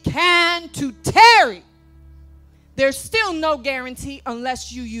we can to tarry. There's still no guarantee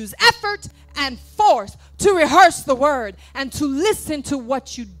unless you use effort and force to rehearse the word and to listen to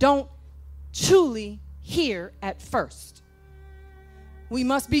what you don't truly hear at first. We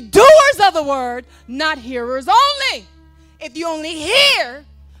must be doers of the word, not hearers only. If you only hear,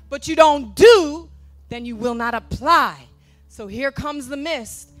 but you don't do, then you will not apply. So here comes the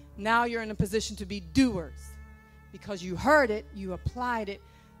mist. Now you're in a position to be doers. Because you heard it, you applied it,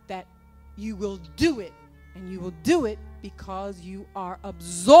 that you will do it. And you will do it because you are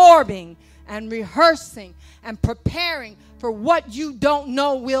absorbing and rehearsing and preparing for what you don't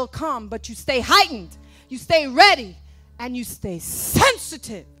know will come. But you stay heightened, you stay ready, and you stay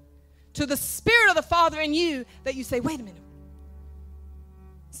sensitive to the Spirit of the Father in you, that you say, wait a minute.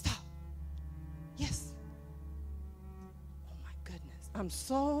 Stop. Yes. Oh my goodness. I'm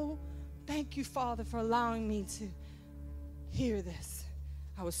so, thank you, Father, for allowing me to hear this.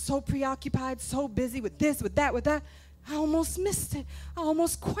 I was so preoccupied, so busy with this, with that, with that. I almost missed it. I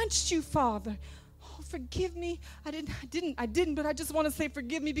almost quenched you, Father. Oh, forgive me. I didn't, but I just want to say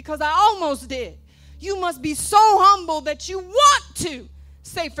forgive me because I almost did. You must be so humble that you want to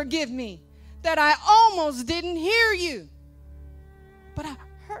say forgive me, that I almost didn't hear you. But I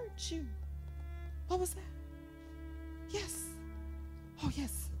heard you. What was that? Yes. Oh,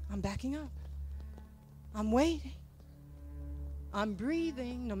 yes. I'm backing up. I'm waiting. I'm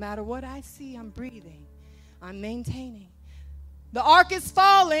breathing. No matter what I see, I'm breathing. I'm maintaining. The ark is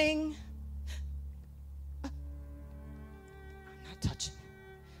falling. I'm not touching it.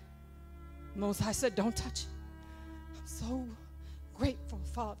 Most High said, don't touch it. I'm so grateful,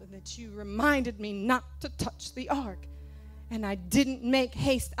 Father, that you reminded me not to touch the ark. And I didn't make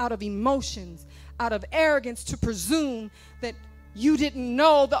haste out of emotions, out of arrogance, to presume that you didn't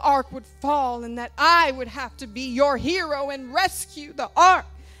know the ark would fall and that I would have to be your hero and rescue the ark.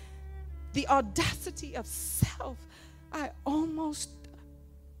 The audacity of self. I almost,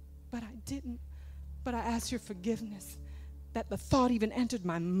 but I didn't. But I ask your forgiveness that the thought even entered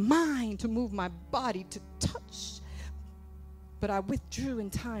my mind to move my body to touch. But I withdrew in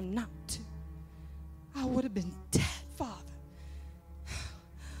time not to. I would have been dead, Father.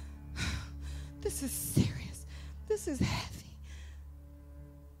 This is serious. This is heavy.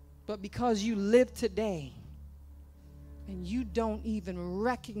 But because you live today and you don't even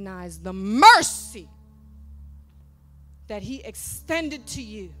recognize the mercy that he extended to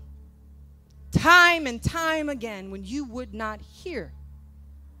you time and time again when you would not hear,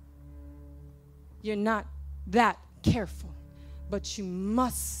 you're not that careful, but you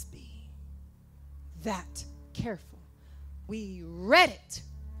must be that careful. We read it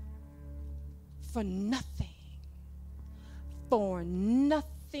for nothing. For nothing.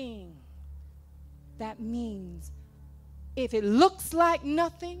 That means if it looks like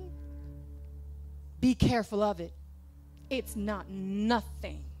nothing, be careful of it. It's not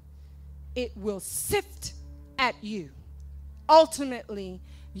nothing. It will sift at you. Ultimately,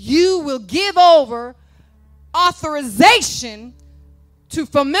 you will give over authorization to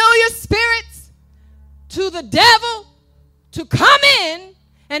familiar spirits, to the devil, to come in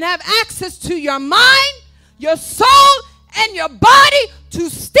and have access to your mind, your soul, and your body, to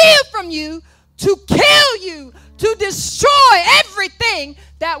steal from you, to kill you, to destroy everything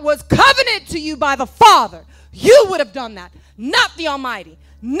that was covenanted to you by the Father. You would have done that, not the Almighty.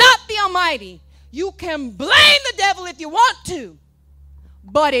 Not the Almighty. You can blame the devil if you want to,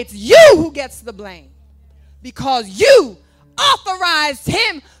 but it's you who gets the blame because you authorized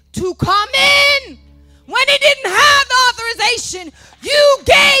him to come in when he didn't have the authorization, you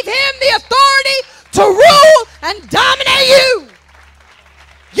gave him the authority to rule and dominate you.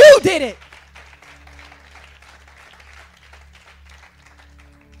 You did it.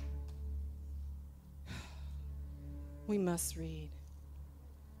 We must read.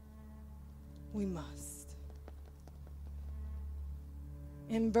 We must.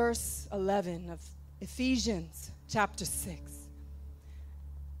 In verse 11 of Ephesians chapter 6,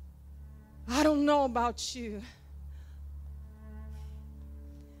 I don't know about you.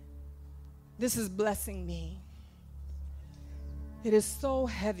 This is blessing me. It is so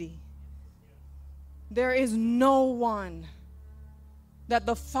heavy. There is no one that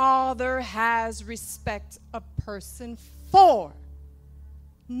the Father has respect a person for.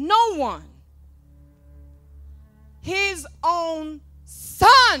 No one. His own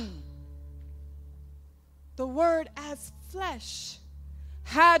Son, the Word as flesh,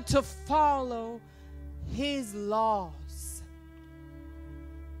 had to follow his laws.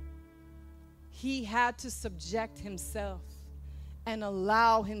 He had to subject himself and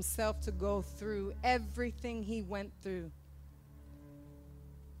allow himself to go through everything he went through.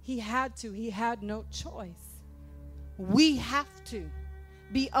 He had to. He had no choice. We have to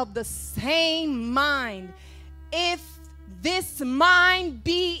be of the same mind. If this mind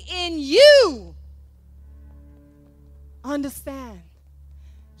be in you, understand,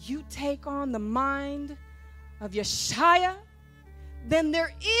 you take on the mind of Yeshua, then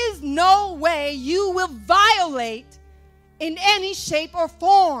there is no way you will violate in any shape or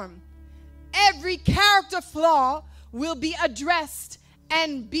form. Every character flaw will be addressed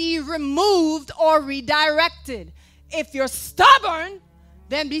and be removed or redirected. If you're stubborn,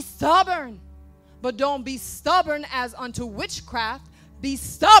 then be stubborn. But don't be stubborn as unto witchcraft. Be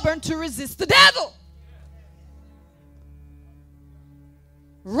stubborn to resist the devil.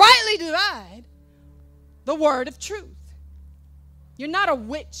 Rightly divide the word of truth. You're not a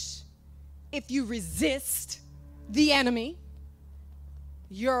witch if you resist the enemy.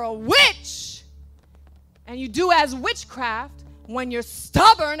 You're a witch, and you do as witchcraft when you're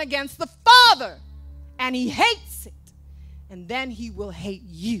stubborn against the Father, and he hates it, and then he will hate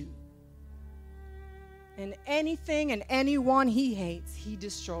you. And anything and anyone he hates, he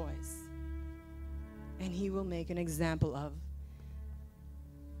destroys, and he will make an example of,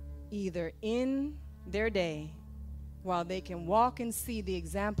 either in their day, while they can walk and see the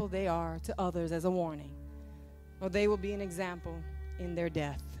example they are to others as a warning, or they will be an example in their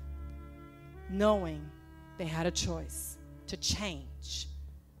death, knowing they had a choice to change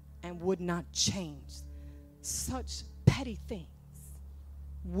and would not change. Such petty things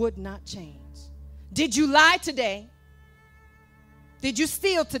would not change. Did you lie today? Did you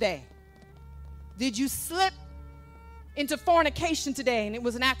steal today? Did you slip into fornication today and it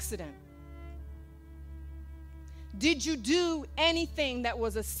was an accident? Did you do anything that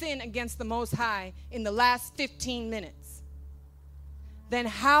was a sin against the Most High in the last 15 minutes? Then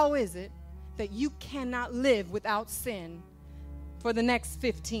how is it that you cannot live without sin for the next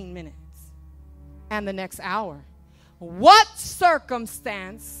 15 minutes and the next hour? What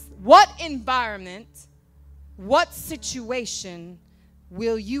circumstance, what environment, what situation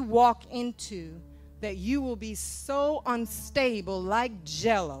will you walk into that you will be so unstable like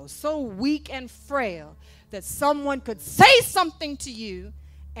Jell-O, so weak and frail that someone could say something to you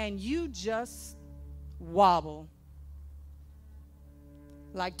and you just wobble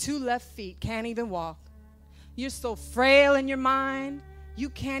like two left feet, can't even walk. You're so frail in your mind, you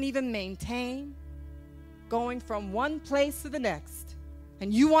can't even maintain going from one place to the next,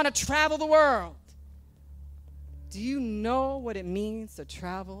 and you want to travel the world. Do you know what it means to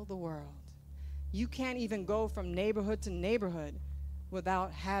travel the world? You can't even go from neighborhood to neighborhood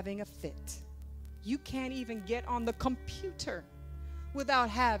without having a fit. You can't even get on the computer without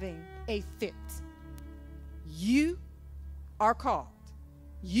having a fit. You are called.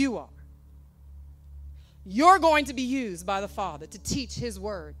 You are. You're going to be used by the Father to teach his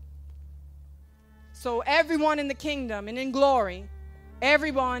word. So everyone in the kingdom and in glory,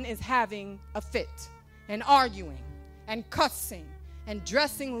 everyone is having a fit and arguing and cussing and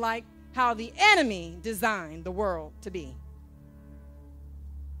dressing like how the enemy designed the world to be.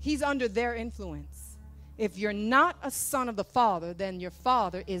 He's under their influence. If you're not a son of the Father, then your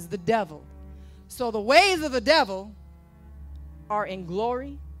father is the devil. So the ways of the devil are in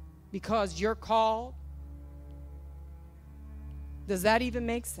glory because you're called. Does that even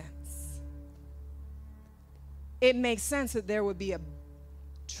make sense? It makes sense that there would be a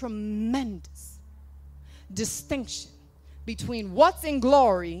tremendous distinction between what's in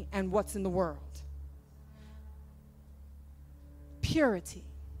glory and what's in the world. Purity,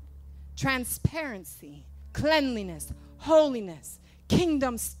 transparency, cleanliness, holiness,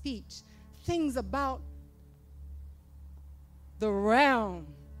 kingdom speech, things about the realm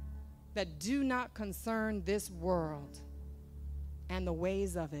that do not concern this world and the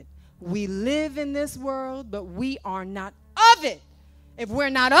ways of it. We live in this world, but we are not of it. If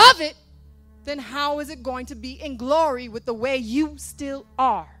we're not of it, then how is it going to be in glory with the way you still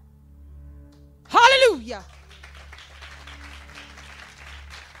are? Hallelujah.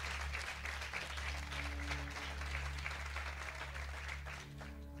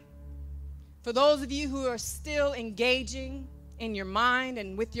 For those of you who are still engaging in your mind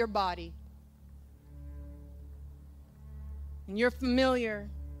and with your body, and you're familiar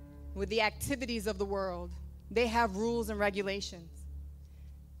with the activities of the world, they have rules and regulations.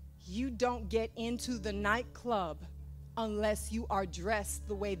 You don't get into the nightclub unless you are dressed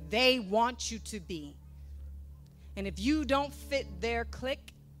the way they want you to be. And if you don't fit their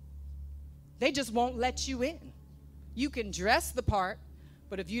clique, they just won't let you in. You can dress the part,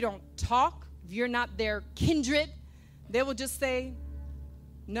 but if you don't talk, if you're not their kindred, they will just say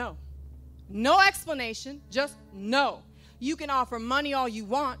no. No explanation, just no. You can offer money all you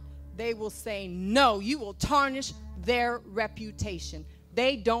want. They will say no. You will tarnish their reputation.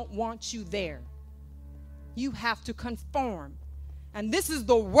 They don't want you there. You have to conform. And this is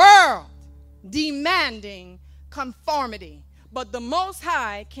the world demanding conformity. But the Most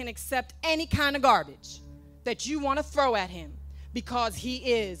High can accept any kind of garbage that you want to throw at him, because he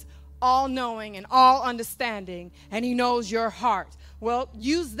is all-knowing and all-understanding, and he knows your heart. Well,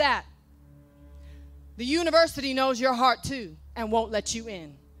 use that. The university knows your heart too and won't let you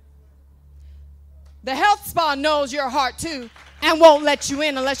in. The health spa knows your heart too and won't let you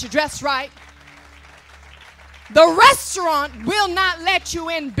in unless you're dressed right. The restaurant will not let you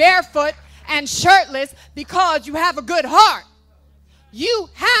in barefoot and shirtless because you have a good heart. You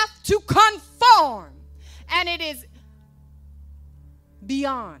have to conform. And it is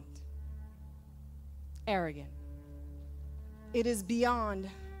beyond arrogant. It is beyond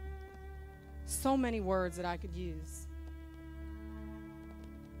so many words that I could use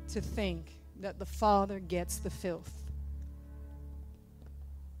to think that the Father gets the filth.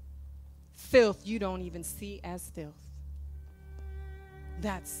 Filth you don't even see as filth.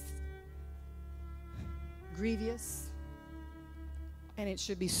 That's grievous, and it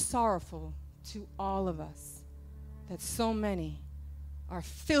should be sorrowful to all of us that so many are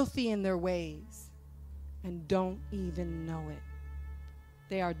filthy in their ways and don't even know it.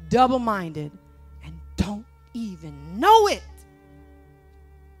 They are double-minded and don't even know it.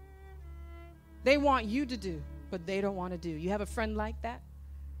 They want you to do, but they don't want to do. You have a friend like that?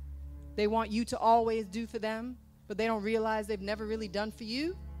 They want you to always do for them, but they don't realize they've never really done for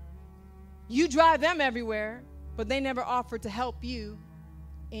you. You drive them everywhere, but they never offer to help you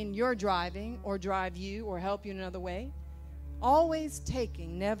in your driving or drive you or help you in another way. Always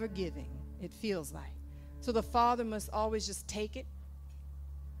taking, never giving, it feels like. So the Father must always just take it.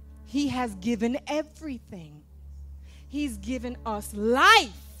 He has given everything. He's given us life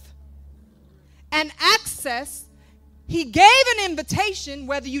and access. He gave an invitation.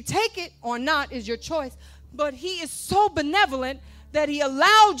 Whether you take it or not is your choice. But he is so benevolent that he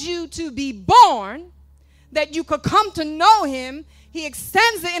allowed you to be born, that you could come to know him. He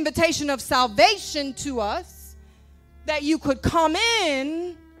extends the invitation of salvation to us, that you could come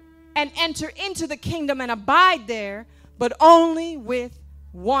in and enter into the kingdom and abide there, but only with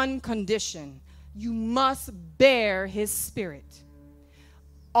one condition. You must bear his spirit,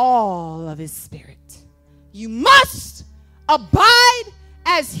 all of his spirit. You must abide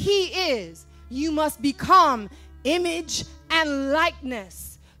as he is. You must become image and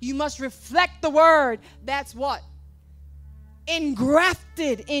likeness. You must reflect the word. That's what?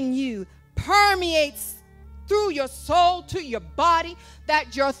 Engrafted in you, permeates through your soul to your body,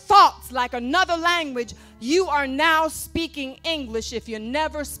 that your thoughts, like another language, you are now speaking English if you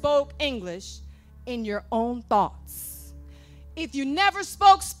never spoke English in your own thoughts. If you never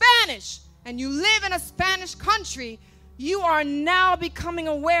spoke Spanish and you live in a Spanish country, you are now becoming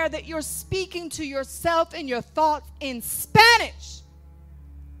aware that you're speaking to yourself in your thoughts in Spanish.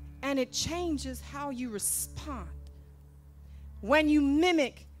 And it changes how you respond. When you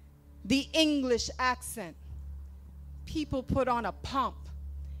mimic the English accent, people put on a pomp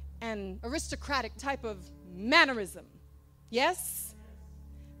and aristocratic type of mannerism. Yes?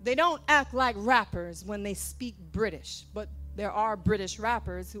 They don't act like rappers when they speak British, but there are British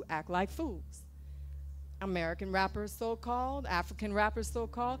rappers who act like fools. American rappers, so-called, African rappers,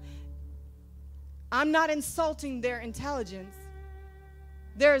 so-called. I'm not insulting their intelligence.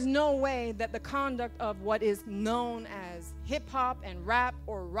 There is no way that the conduct of what is known as hip-hop and rap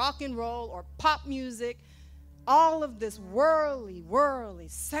or rock and roll or pop music, all of this worldly,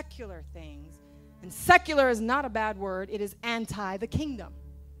 secular things, and secular is not a bad word. It is anti the kingdom.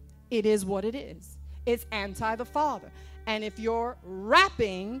 It is what it is. It's anti the Father. And if you're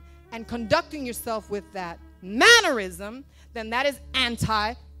rapping and conducting yourself with that mannerism, then that is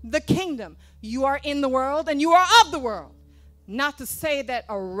anti the kingdom. You are in the world and you are of the world. Not to say that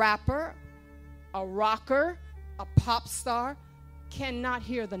a rapper, a rocker, a pop star cannot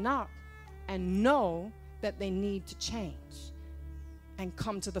hear the knock and know that they need to change and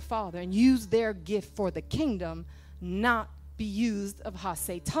come to the Father and use their gift for the kingdom, not be used of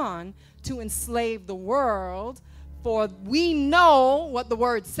ha-Satan to enslave the world. For we know what the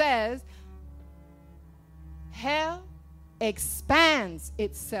word says. Hell expands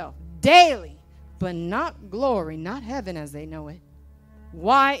itself daily, but not glory, not heaven as they know it.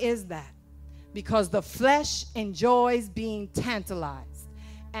 Why is that? Because the flesh enjoys being tantalized.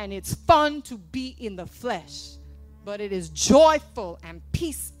 And it's fun to be in the flesh, but it is joyful and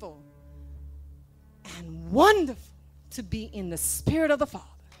peaceful and wonderful to be in the Spirit of the Father.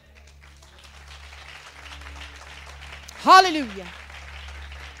 Hallelujah.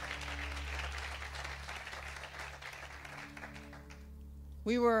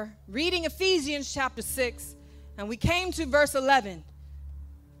 We were reading Ephesians chapter 6, and we came to verse 11,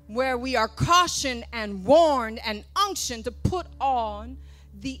 where we are cautioned and warned and unctioned to put on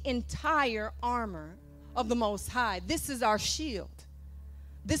the entire armor of the Most High. This is our shield.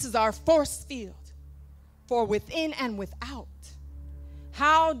 This is our force field for within and without.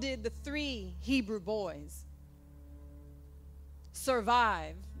 How did the 3 Hebrew boys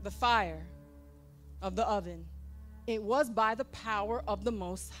survive the fire of the oven? It was by the power of the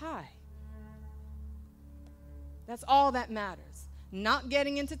Most High. That's all that matters. Not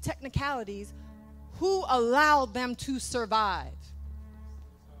getting into technicalities. Who allowed them to survive?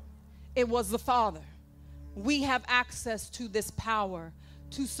 It was the Father. We have access to this power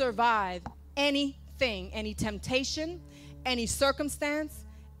to survive anything, any temptation, any circumstance,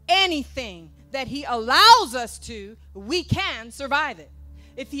 anything that He allows us to, we can survive it.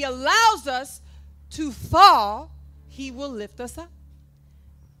 If He allows us to fall, He will lift us up.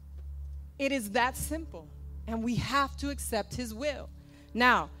 It is that simple, and we have to accept His will.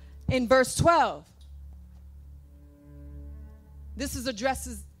 Now, in verse 12, this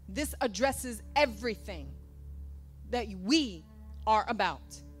addresses everything that we are about.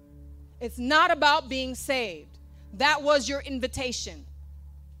 It's not about being saved. That was your invitation.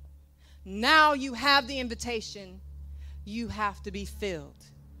 Now you have the invitation. You have to be filled.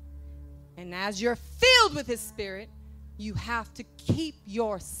 And as you're filled with His Spirit, you have to keep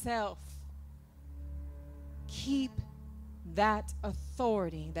yourself. Keep that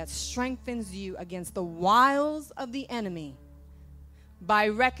authority that strengthens you against the wiles of the enemy by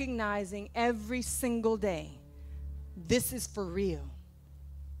recognizing every single day, this is for real.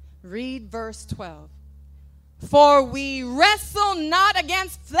 Read verse 12. For we wrestle not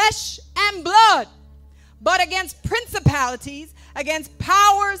against flesh and blood, but against principalities, against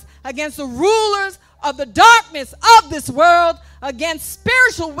powers, against the rulers of the darkness of this world, against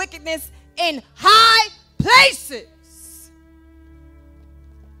spiritual wickedness in high places.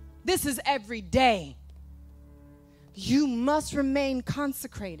 This is every day. You must remain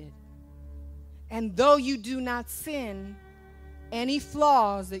consecrated. And though you do not sin, any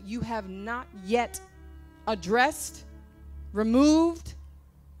flaws that you have not yet addressed, removed,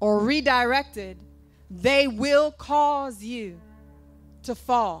 or redirected, they will cause you to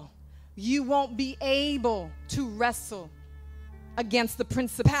fall. You won't be able to wrestle against the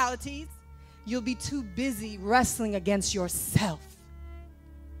principalities. You'll be too busy wrestling against yourself.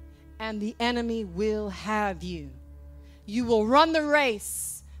 And the enemy will have you. You will run the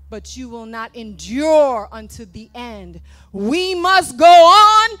race, but you will not endure unto the end. We must go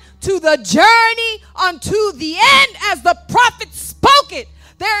on to the journey unto the end as the prophet spoke it.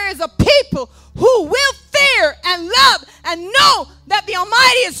 There is a people who will fear and love and know that the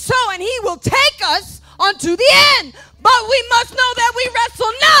Almighty is so, and He will take us unto the end. But we must know that we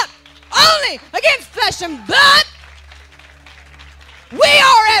wrestle not only against flesh and blood. We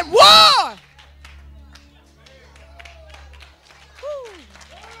are at war.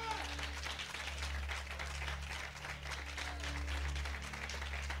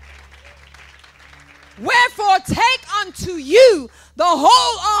 Wherefore take unto you the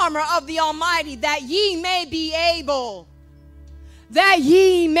whole armor of the Almighty, that ye may be able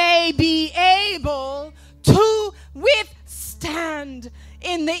to withstand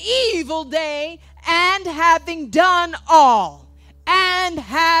in the evil day, and having done all, and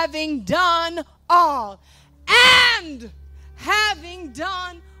having done all, and having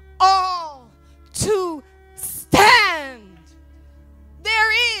done all, to stand.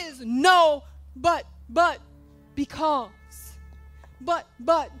 There is no but because.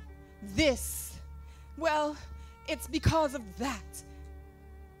 But this. Well, it's because of that.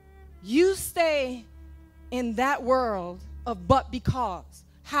 You stay in that world of but because,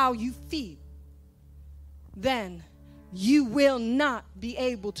 how you feel, then you will not be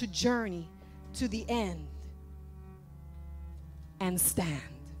able to journey to the end and stand.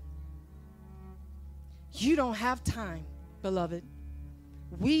 You don't have time, beloved.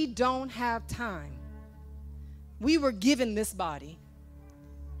 We don't have time. We were given this body.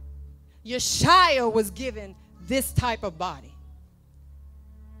 Yeshua was given this type of body.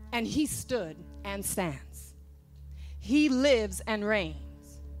 And he stood and stands. He lives and reigns.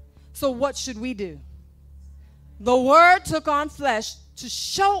 So what should we do? The Word took on flesh to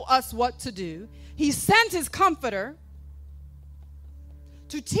show us what to do. He sent his comforter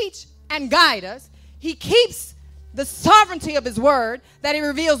to teach and guide us. He keeps the sovereignty of his word, that he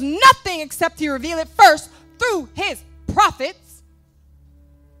reveals nothing except he reveal it first through his prophets.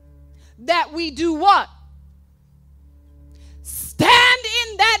 That we do what? Stand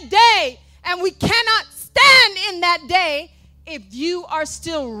in that day. And we cannot stand in that day if you are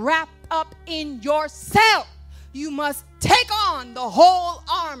still wrapped up in yourself. You must take on the whole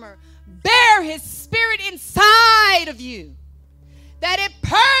armor. Bear his spirit inside of you. That it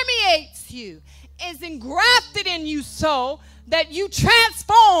permeates you, is engrafted in you, so that you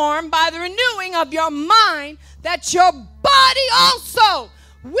transform by the renewing of your mind, that your body also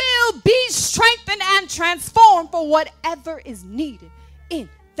will be strengthened and transformed for whatever is needed in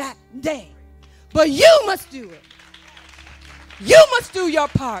that day. But you must do it. You must do your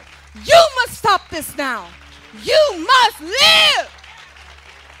part. You must stop this now. You must live.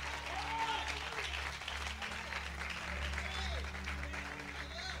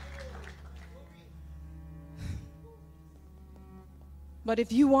 But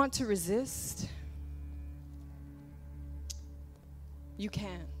if you want to resist, you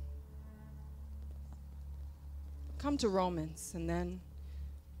can. Come to Romans, and then,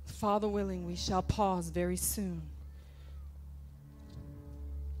 Father willing, we shall pause very soon.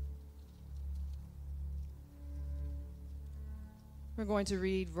 We're going to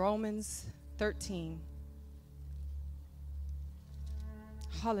read Romans 13.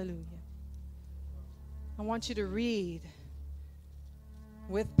 Hallelujah. I want you to read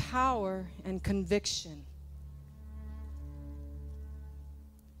with power and conviction.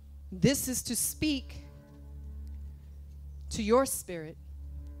 This is to speak to your spirit.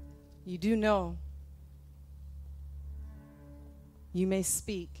 You do know you may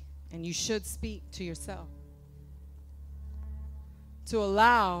speak, and you should speak to yourself, to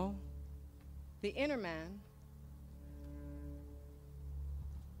allow the inner man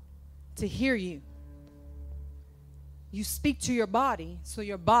to hear you. You speak to your body so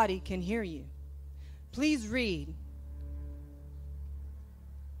your body can hear you. Please read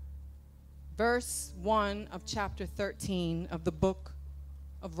verse 1 of chapter 13 of the book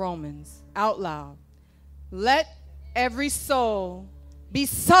of Romans out loud. Let every soul be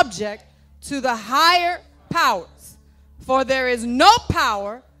subject to the higher powers, for there is no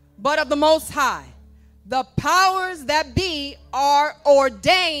power but of the Most High. The powers that be are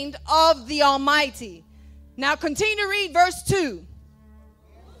ordained of the Almighty. Now continue to read verse 2.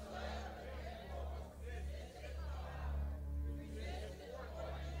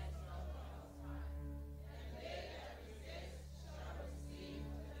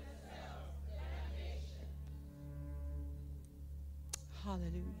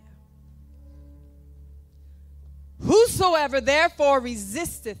 Hallelujah. Whosoever therefore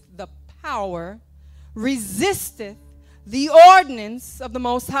resisteth the power, resisteth the ordinance of the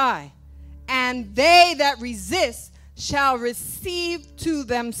Most High. And they that resist shall receive to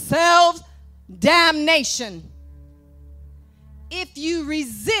themselves damnation. If you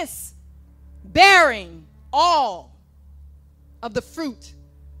resist bearing all of the fruit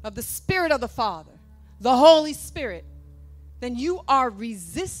of the Spirit of the Father, the Holy Spirit, then you are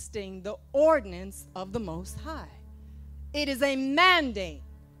resisting the ordinance of the Most High. It is a mandate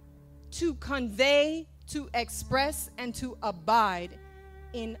to convey, to express, and to abide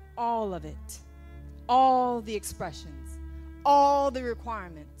in all of it, all the expressions, all the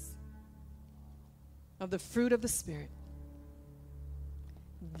requirements of the fruit of the Spirit.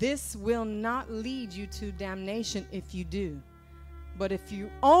 This will not lead you to damnation if you do, but if you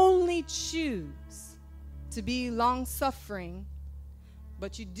only choose to be long-suffering,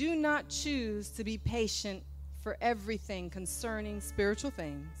 but you do not choose to be patient for everything concerning spiritual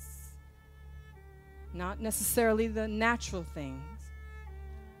things, not necessarily the natural things.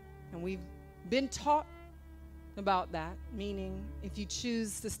 And we've been taught about that, meaning if you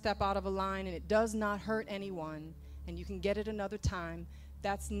choose to step out of a line and it does not hurt anyone and you can get it another time,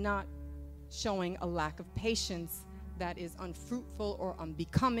 that's not showing a lack of patience that is unfruitful or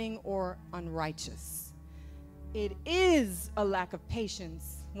unbecoming or unrighteous. It is a lack of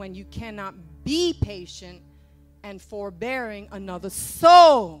patience when you cannot be patient and forbearing another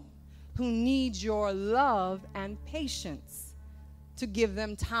soul who needs your love and patience to give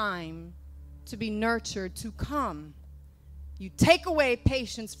them time to be nurtured, to come. You take away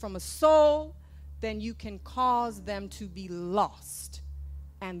patience from a soul, then you can cause them to be lost.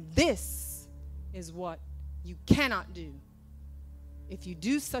 And this is what you cannot do. If you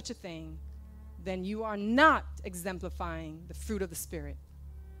do such a thing, then you are not exemplifying the fruit of the Spirit.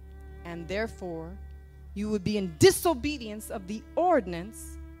 And therefore, you would be in disobedience of the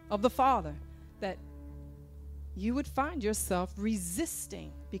ordinance of the Father, that you would find yourself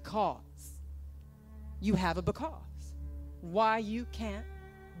resisting because you have a because. Why you can't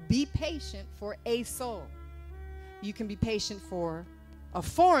be patient for a soul. You can be patient for a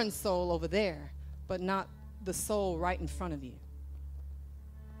foreign soul over there, but not the soul right in front of you.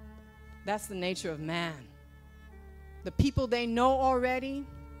 That's the nature of man. The people they know already,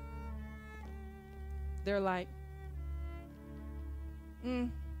 they're like,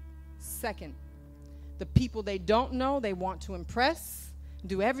 second. The people they don't know, they want to impress,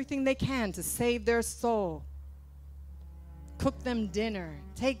 do everything they can to save their soul. Cook them dinner,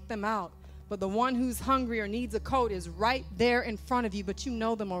 take them out. But the one who's hungry or needs a coat is right there in front of you, but you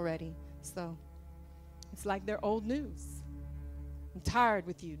know them already. So it's like they're old news. I'm tired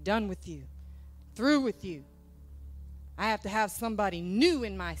with you, done with you, through with you. I have to have somebody new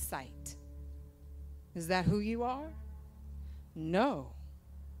in my sight. Is that who you are? No.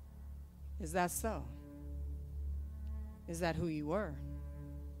 Is that so? Is that who you were?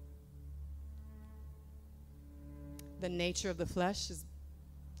 The nature of the flesh is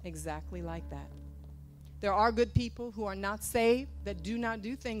exactly like that. There are good people who are not saved that do not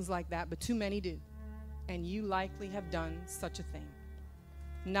do things like that, but too many do. And you likely have done such a thing.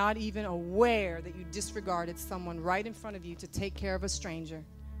 Not even aware that you disregarded someone right in front of you to take care of a stranger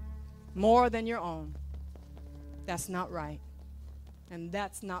more than your own. That's not right. And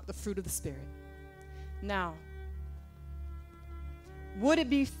that's not the fruit of the Spirit. Now, would it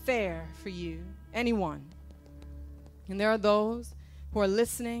be fair for you, anyone, and there are those who are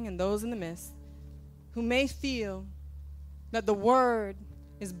listening and those in the midst who may feel that the word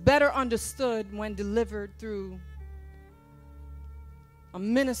is better understood when delivered through a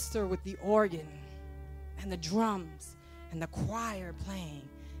minister with the organ and the drums and the choir playing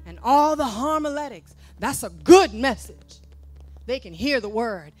and all the homiletics. That's a good message. They can hear the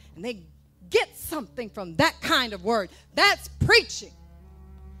word and they get something from that kind of word. That's preaching.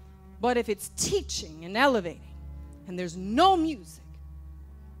 But if it's teaching and elevating and there's no music,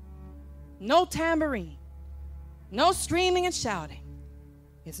 no tambourine, no screaming and shouting,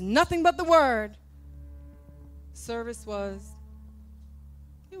 it's nothing but the word, service was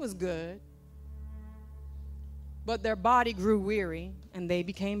good, but their body grew weary and they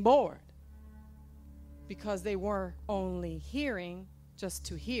became bored because they were only hearing just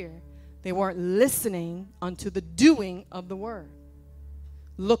to hear. They weren't listening unto the doing of the word,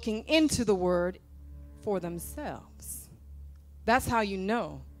 looking into the word for themselves. That's how you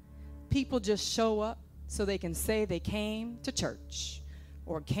know people just show up so they can say they came to church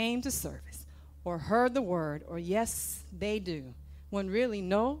or came to service or heard the word, or yes, they do, when really,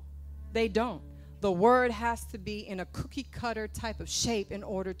 no, they don't. The word has to be in a cookie cutter type of shape in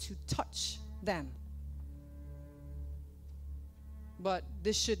order to touch them. But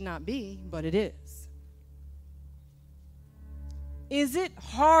this should not be, but it is. Is it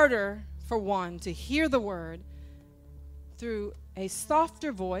harder for one to hear the word through a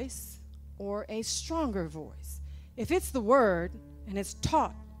softer voice or a stronger voice? If it's the word and it's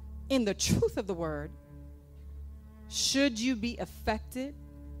taught in the truth of the word, should you be affected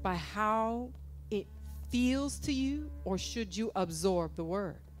by how it feels to you, or should you absorb the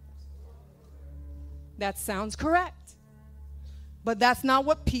word? That sounds correct. But that's not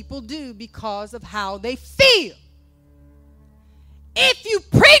what people do because of how they feel. If you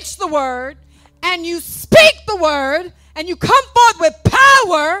preach the word and you speak the word and you come forth with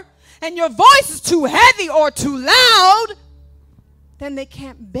power and your voice is too heavy or too loud, then they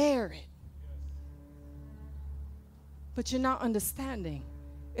can't bear it. But you're not understanding.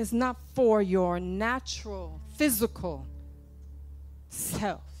 It's not for your natural, physical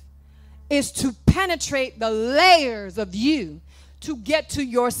self. is to penetrate the layers of you to get to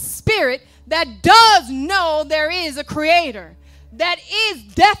your spirit that does know there is a creator, that is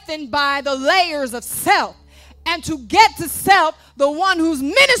deafened by the layers of self. And to get to self, the one who's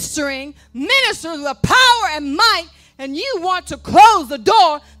ministers with power and might, and you want to close the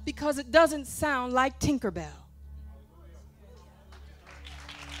door because it doesn't sound like Tinkerbell.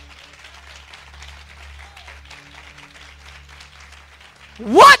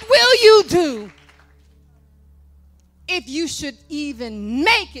 What will you do if you should even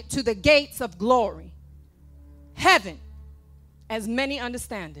make it to the gates of glory, heaven, as many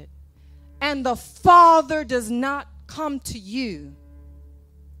understand it, and the Father does not come to you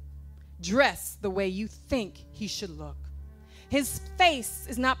dressed the way you think he should look? His face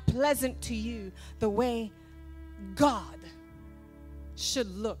is not pleasant to you the way God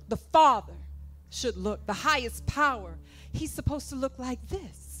should look, the Father should look, the highest power. He's supposed to look like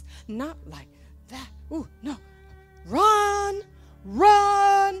this, not like that. Ooh, no. Run,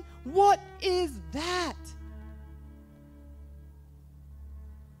 run. What is that?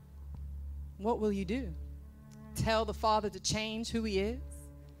 What will you do? Tell the Father to change who he is?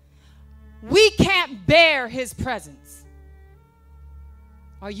 We can't bear his presence.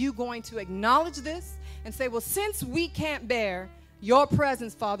 Are you going to acknowledge this and say, well, since we can't bear your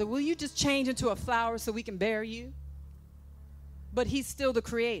presence, Father, will you just change into a flower so we can bear you? But he's still the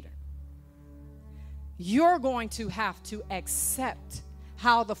creator. You're going to have to accept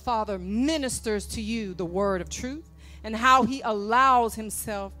how the Father ministers to you the word of truth and how he allows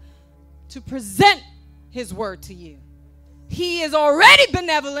himself to present his word to you. He is already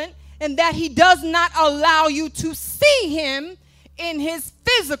benevolent in that he does not allow you to see him in his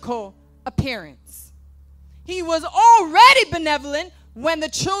physical appearance. He was already benevolent when the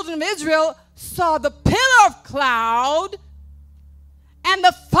children of Israel saw the pillar of cloud and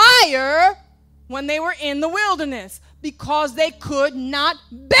the fire when they were in the wilderness because they could not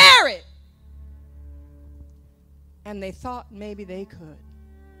bear it. And they thought maybe they could.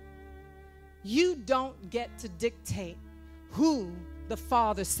 You don't get to dictate who the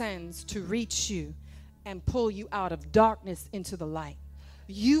Father sends to reach you and pull you out of darkness into the light.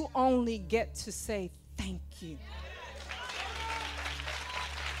 You only get to say thank you.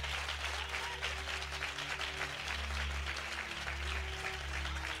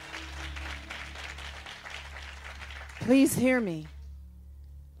 Please hear me.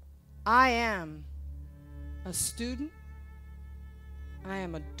 I am a student. I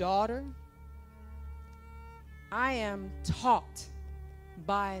am a daughter. I am taught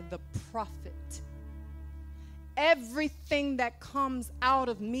by the prophet. Everything that comes out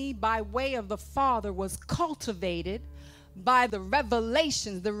of me by way of the Father was cultivated by the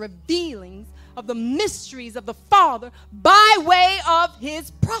revelations, the revealings of the mysteries of the Father by way of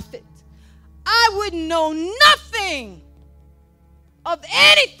his prophet. I would know nothing of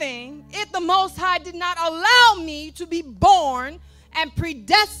anything if the Most High did not allow me to be born and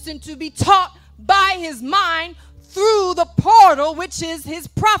predestined to be taught by his mind through the portal, which is his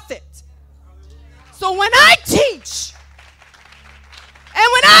prophet. So when I teach and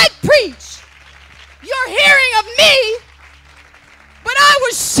when I preach, you're hearing of me, but I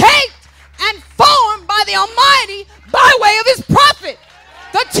was shaped and formed by the Almighty by way of his prophet,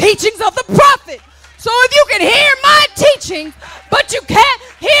 the teachings of the prophet. So if you can hear my teachings, but you can't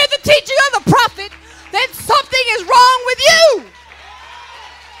hear the teaching of the prophet, then something is wrong with you.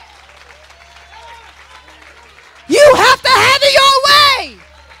 You have to have it your way.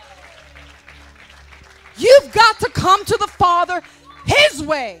 You've got to come to the Father his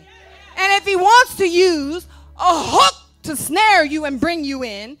way. And if he wants to use a hook to snare you and bring you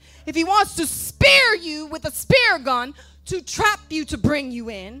in, if he wants to spear you with a spear gun to trap you to bring you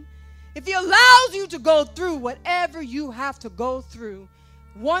in, if he allows you to go through whatever you have to go through,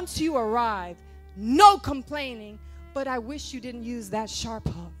 once you arrive, no complaining, but I wish you didn't use that sharp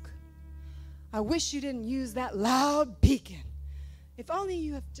hook. I wish you didn't use that loud beacon. If only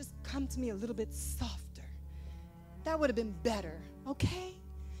you have just come to me a little bit softer, that would have been better, okay?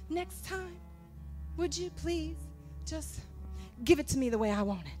 Next time, would you please just give it to me the way I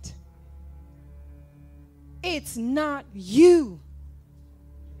want it? It's not you.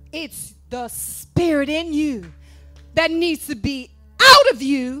 It's the spirit in you that needs to be out of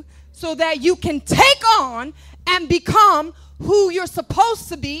you so that you can take on and become who you're supposed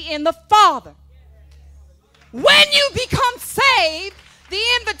to be in the Father. When you become saved, the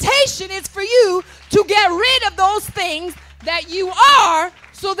invitation is for you to get rid of those things that you are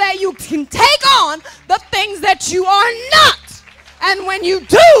so that you can take on the things that you are not. And when you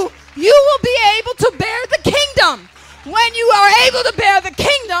do, you will be able to bear the kingdom. When you are able to bear the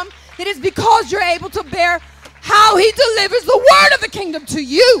kingdom, It is because you're able to bear how he delivers the word of the kingdom to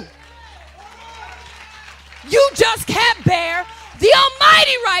you. You just can't bear the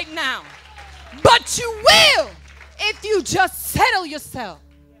Almighty right now. But you will if you just settle yourself.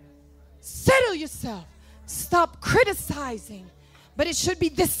 Settle yourself. Stop criticizing. But it should be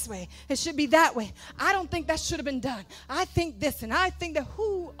this way. It should be that way. I don't think that should have been done. I think this and I think that.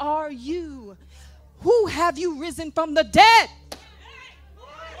 Who are you? Who have you risen from the dead?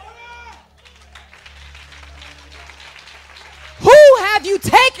 Who have you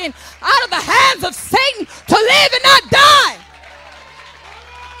taken out of the hands of Satan to live and not die?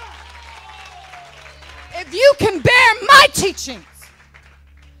 If you can bear my teachings,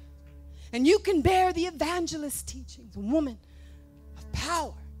 and you can bear the evangelist teachings, a woman of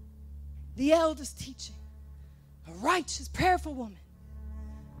power, the elders teaching, a righteous, prayerful woman,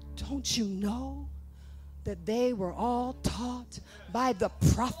 don't you know that they were all taught by the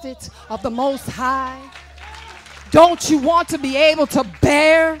prophet of the Most High? Don't you want to be able to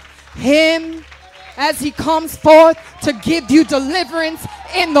bear him as he comes forth to give you deliverance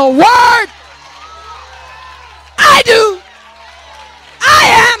in the word? I do.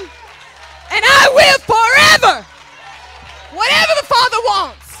 I am. And I will forever. Whatever the Father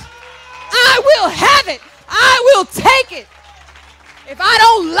wants, I will have it. I will take it. If I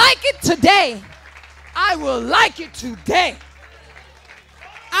don't like it today, I will like it today.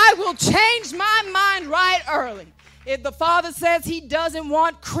 I will change my mind right early. If the Father says he doesn't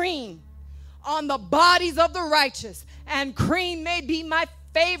want cream on the bodies of the righteous, and cream may be my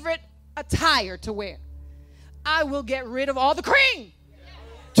favorite attire to wear, I will get rid of all the cream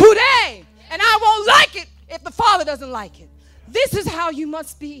today. And I won't like it if the Father doesn't like it. This is how you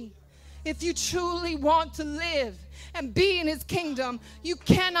must be. If you truly want to live and be in his kingdom, you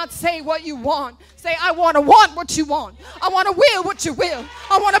cannot say what you want. Say, I want to want what you want. I want to will what you will.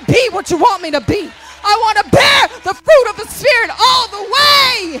 I want to be what you want me to be. I want to bear the fruit of the Spirit all the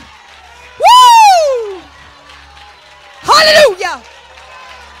way. Woo! Hallelujah.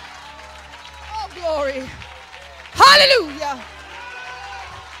 Oh, glory. Hallelujah.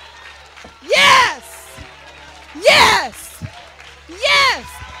 Yes. Yes. Yes.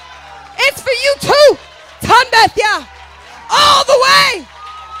 It's for you too. Tonbethya. All the way.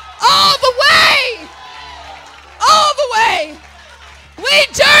 All the way. All the way. We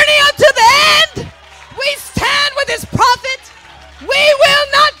journey unto the end. We stand with his prophet. We will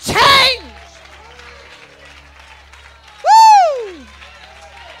not change. Woo!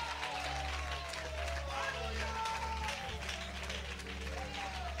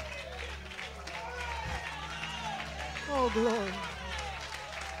 Oh, glory.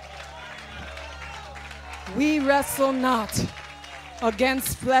 We wrestle not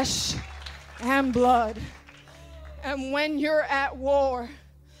against flesh and blood. And when you're at war,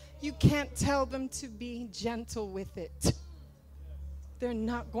 you can't tell them to be gentle with it. They're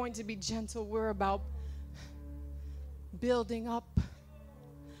not going to be gentle. We're about building up,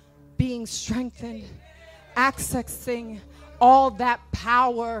 being strengthened, accessing all that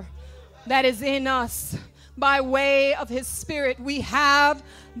power that is in us. By way of his Spirit, we have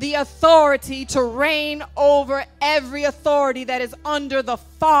the authority to reign over every authority that is under the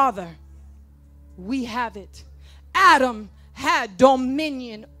Father. We have it. Adam had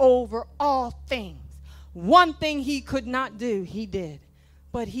dominion over all things. One thing he could not do, he did.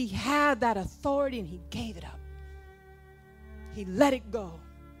 But he had that authority and he gave it up. He let it go.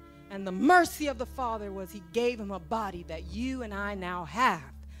 And the mercy of the Father was he gave him a body that you and I now have.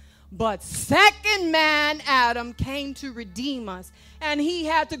 But second man, Adam, came to redeem us, and he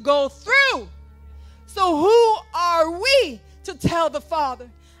had to go through. So who are we to tell the Father,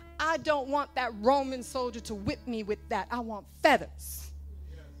 I don't want that Roman soldier to whip me with that. I want feathers.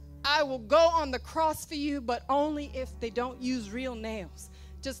 I will go on the cross for you, but only if they don't use real nails.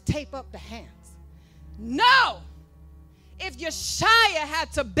 Just tape up the hands. No! If Yeshua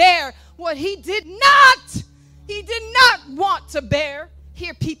had to bear what he did not want to bear,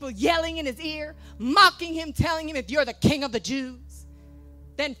 hear people yelling in his ear, mocking him, telling him, if you're the king of the Jews,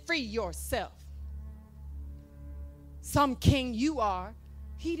 then free yourself. Some king you are.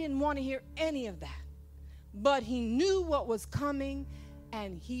 He didn't want to hear any of that. But he knew what was coming,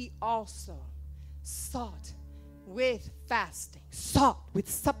 and he also sought with fasting, sought with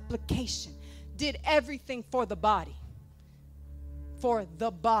supplication, did everything for the body. For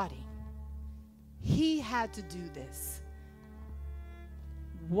the body. He had to do this.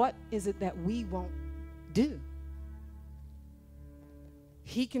 What is it that we won't do?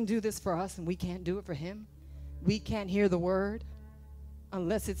 He can do this for us and we can't do it for him. We can't hear the word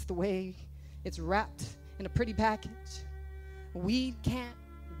unless it's the way it's wrapped in a pretty package. We can't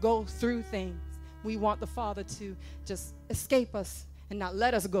go through things. We want the Father to just escape us and not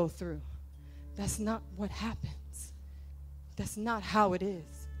let us go through. That's not what happens. That's not how it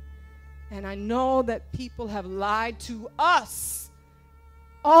is. And I know that people have lied to us.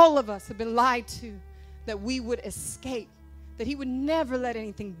 All of us have been lied to, that we would escape, that he would never let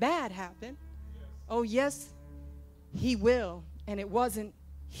anything bad happen. Yes. Oh, yes, he will. And it wasn't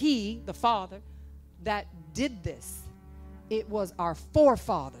he, the Father, that did this. It was our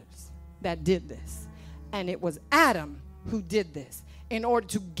forefathers that did this. And it was Adam who did this. In order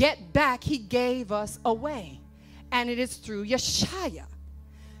to get back, he gave us a way. And it is through Yeshua.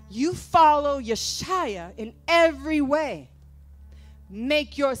 You follow Yeshua in every way.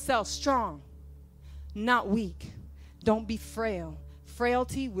 Make yourself strong, not weak. Don't be frail.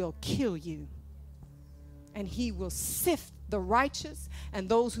 Frailty will kill you. And he will sift the righteous, and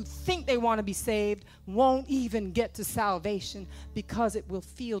those who think they want to be saved won't even get to salvation because it will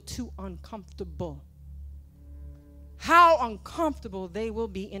feel too uncomfortable. How uncomfortable they will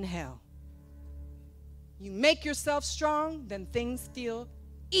be in hell. You make yourself strong, then things feel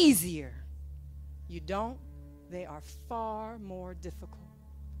easier. You don't, they are far more difficult.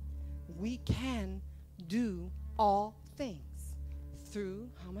 We can do all things through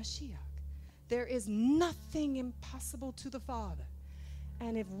HaMashiach. There is nothing impossible to the Father.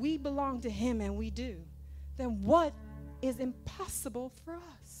 And if we belong to him, and we do, then what is impossible for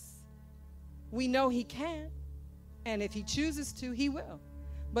us? We know he can, and if he chooses to, he will.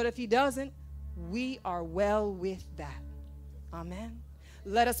 But if he doesn't, we are well with that. Amen.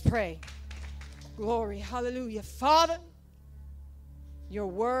 Let us pray. Glory, hallelujah. Father, your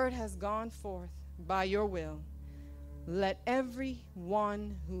word has gone forth by your will. Let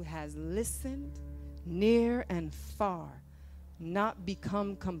everyone who has listened, near and far, not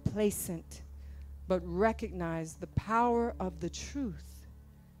become complacent, but recognize the power of the truth.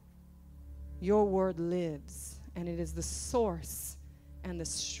 Your word lives, and it is the source and the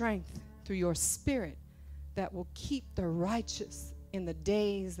strength through your spirit that will keep the righteous in the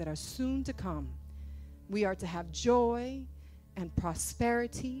days that are soon to come. We are to have joy and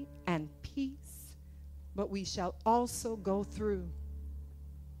prosperity and peace, but we shall also go through.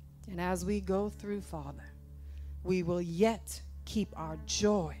 And as we go through, Father, we will yet keep our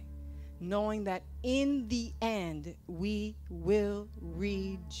joy, knowing that in the end we will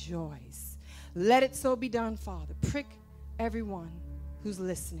rejoice. Let it so be done, Father. Prick everyone who's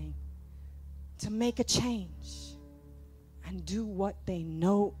listening to make a change and do what they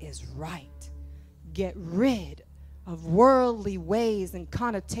know is right. Get rid of worldly ways and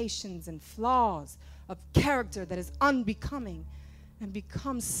connotations and flaws of character that is unbecoming, and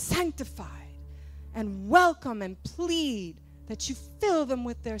become sanctified and welcome and plead that you fill them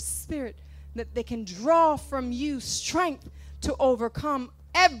with their spirit, that they can draw from you strength to overcome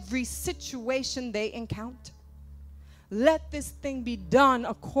every situation they encounter. Let this thing be done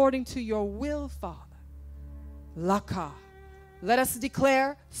according to your will, Father. Laka. Let us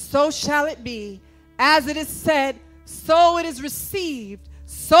declare, so shall it be. As it is said, so it is received,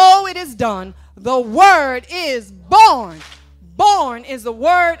 so it is done. The word is born. Born is the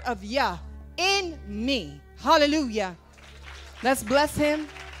word of Yah in me. Hallelujah. Let's bless him.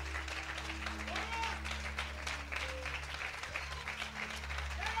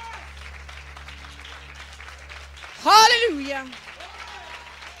 Hallelujah.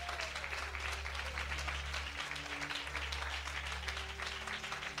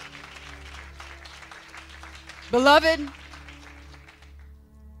 Beloved,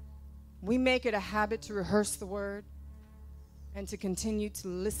 we make it a habit to rehearse the word and to continue to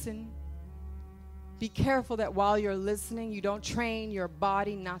listen. Be careful that while you're listening, you don't train your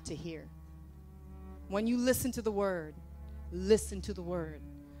body not to hear. When you listen to the word, listen to the word.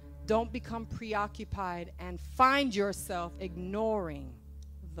 Don't become preoccupied and find yourself ignoring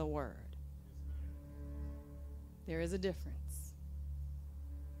the word. There is a difference.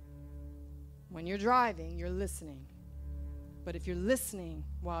 When you're driving, you're listening. But if you're listening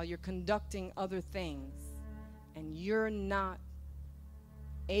while you're conducting other things and you're not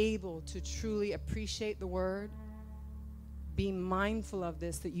able to truly appreciate the word, be mindful of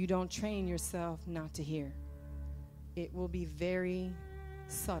this, that you don't train yourself not to hear. It will be very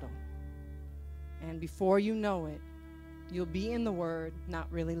subtle. And before you know it, you'll be in the word,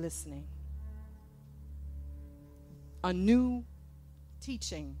 not really listening. A new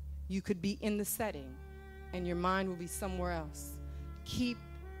teaching, you could be in the setting and your mind will be somewhere else. Keep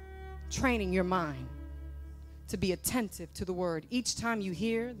training your mind to be attentive to the word. Each time you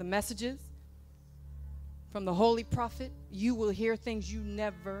hear the messages from the holy prophet, you will hear things you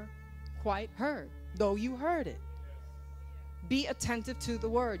never quite heard, though you heard it. Be attentive to the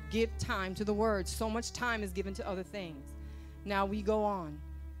word. Give time to the word. So much time is given to other things. Now we go on.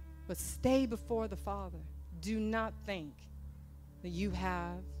 But stay before the Father. Do not think that you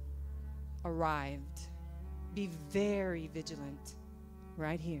have arrived. Be very vigilant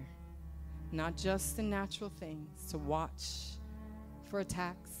right here. Not just in natural things, to watch for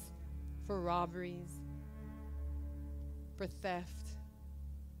attacks, for robberies, for theft,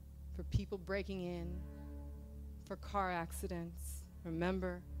 for people breaking in, for car accidents.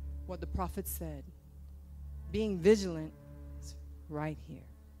 Remember what the prophet said. Being vigilant is right here.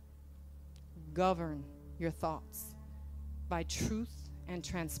 Govern your thoughts by truth and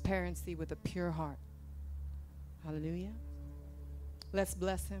transparency with a pure heart. Hallelujah. Let's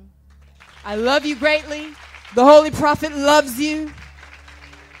bless him. I love you greatly. The Holy Prophet loves you.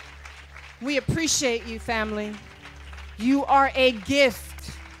 We appreciate you, family. You are a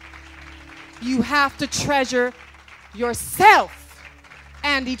gift. You have to treasure yourself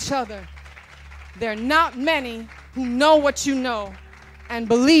and each other. There are not many who know what you know and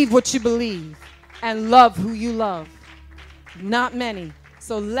believe what you believe and love who you love. Not many.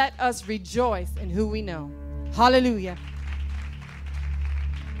 So let us rejoice in who we know. Hallelujah.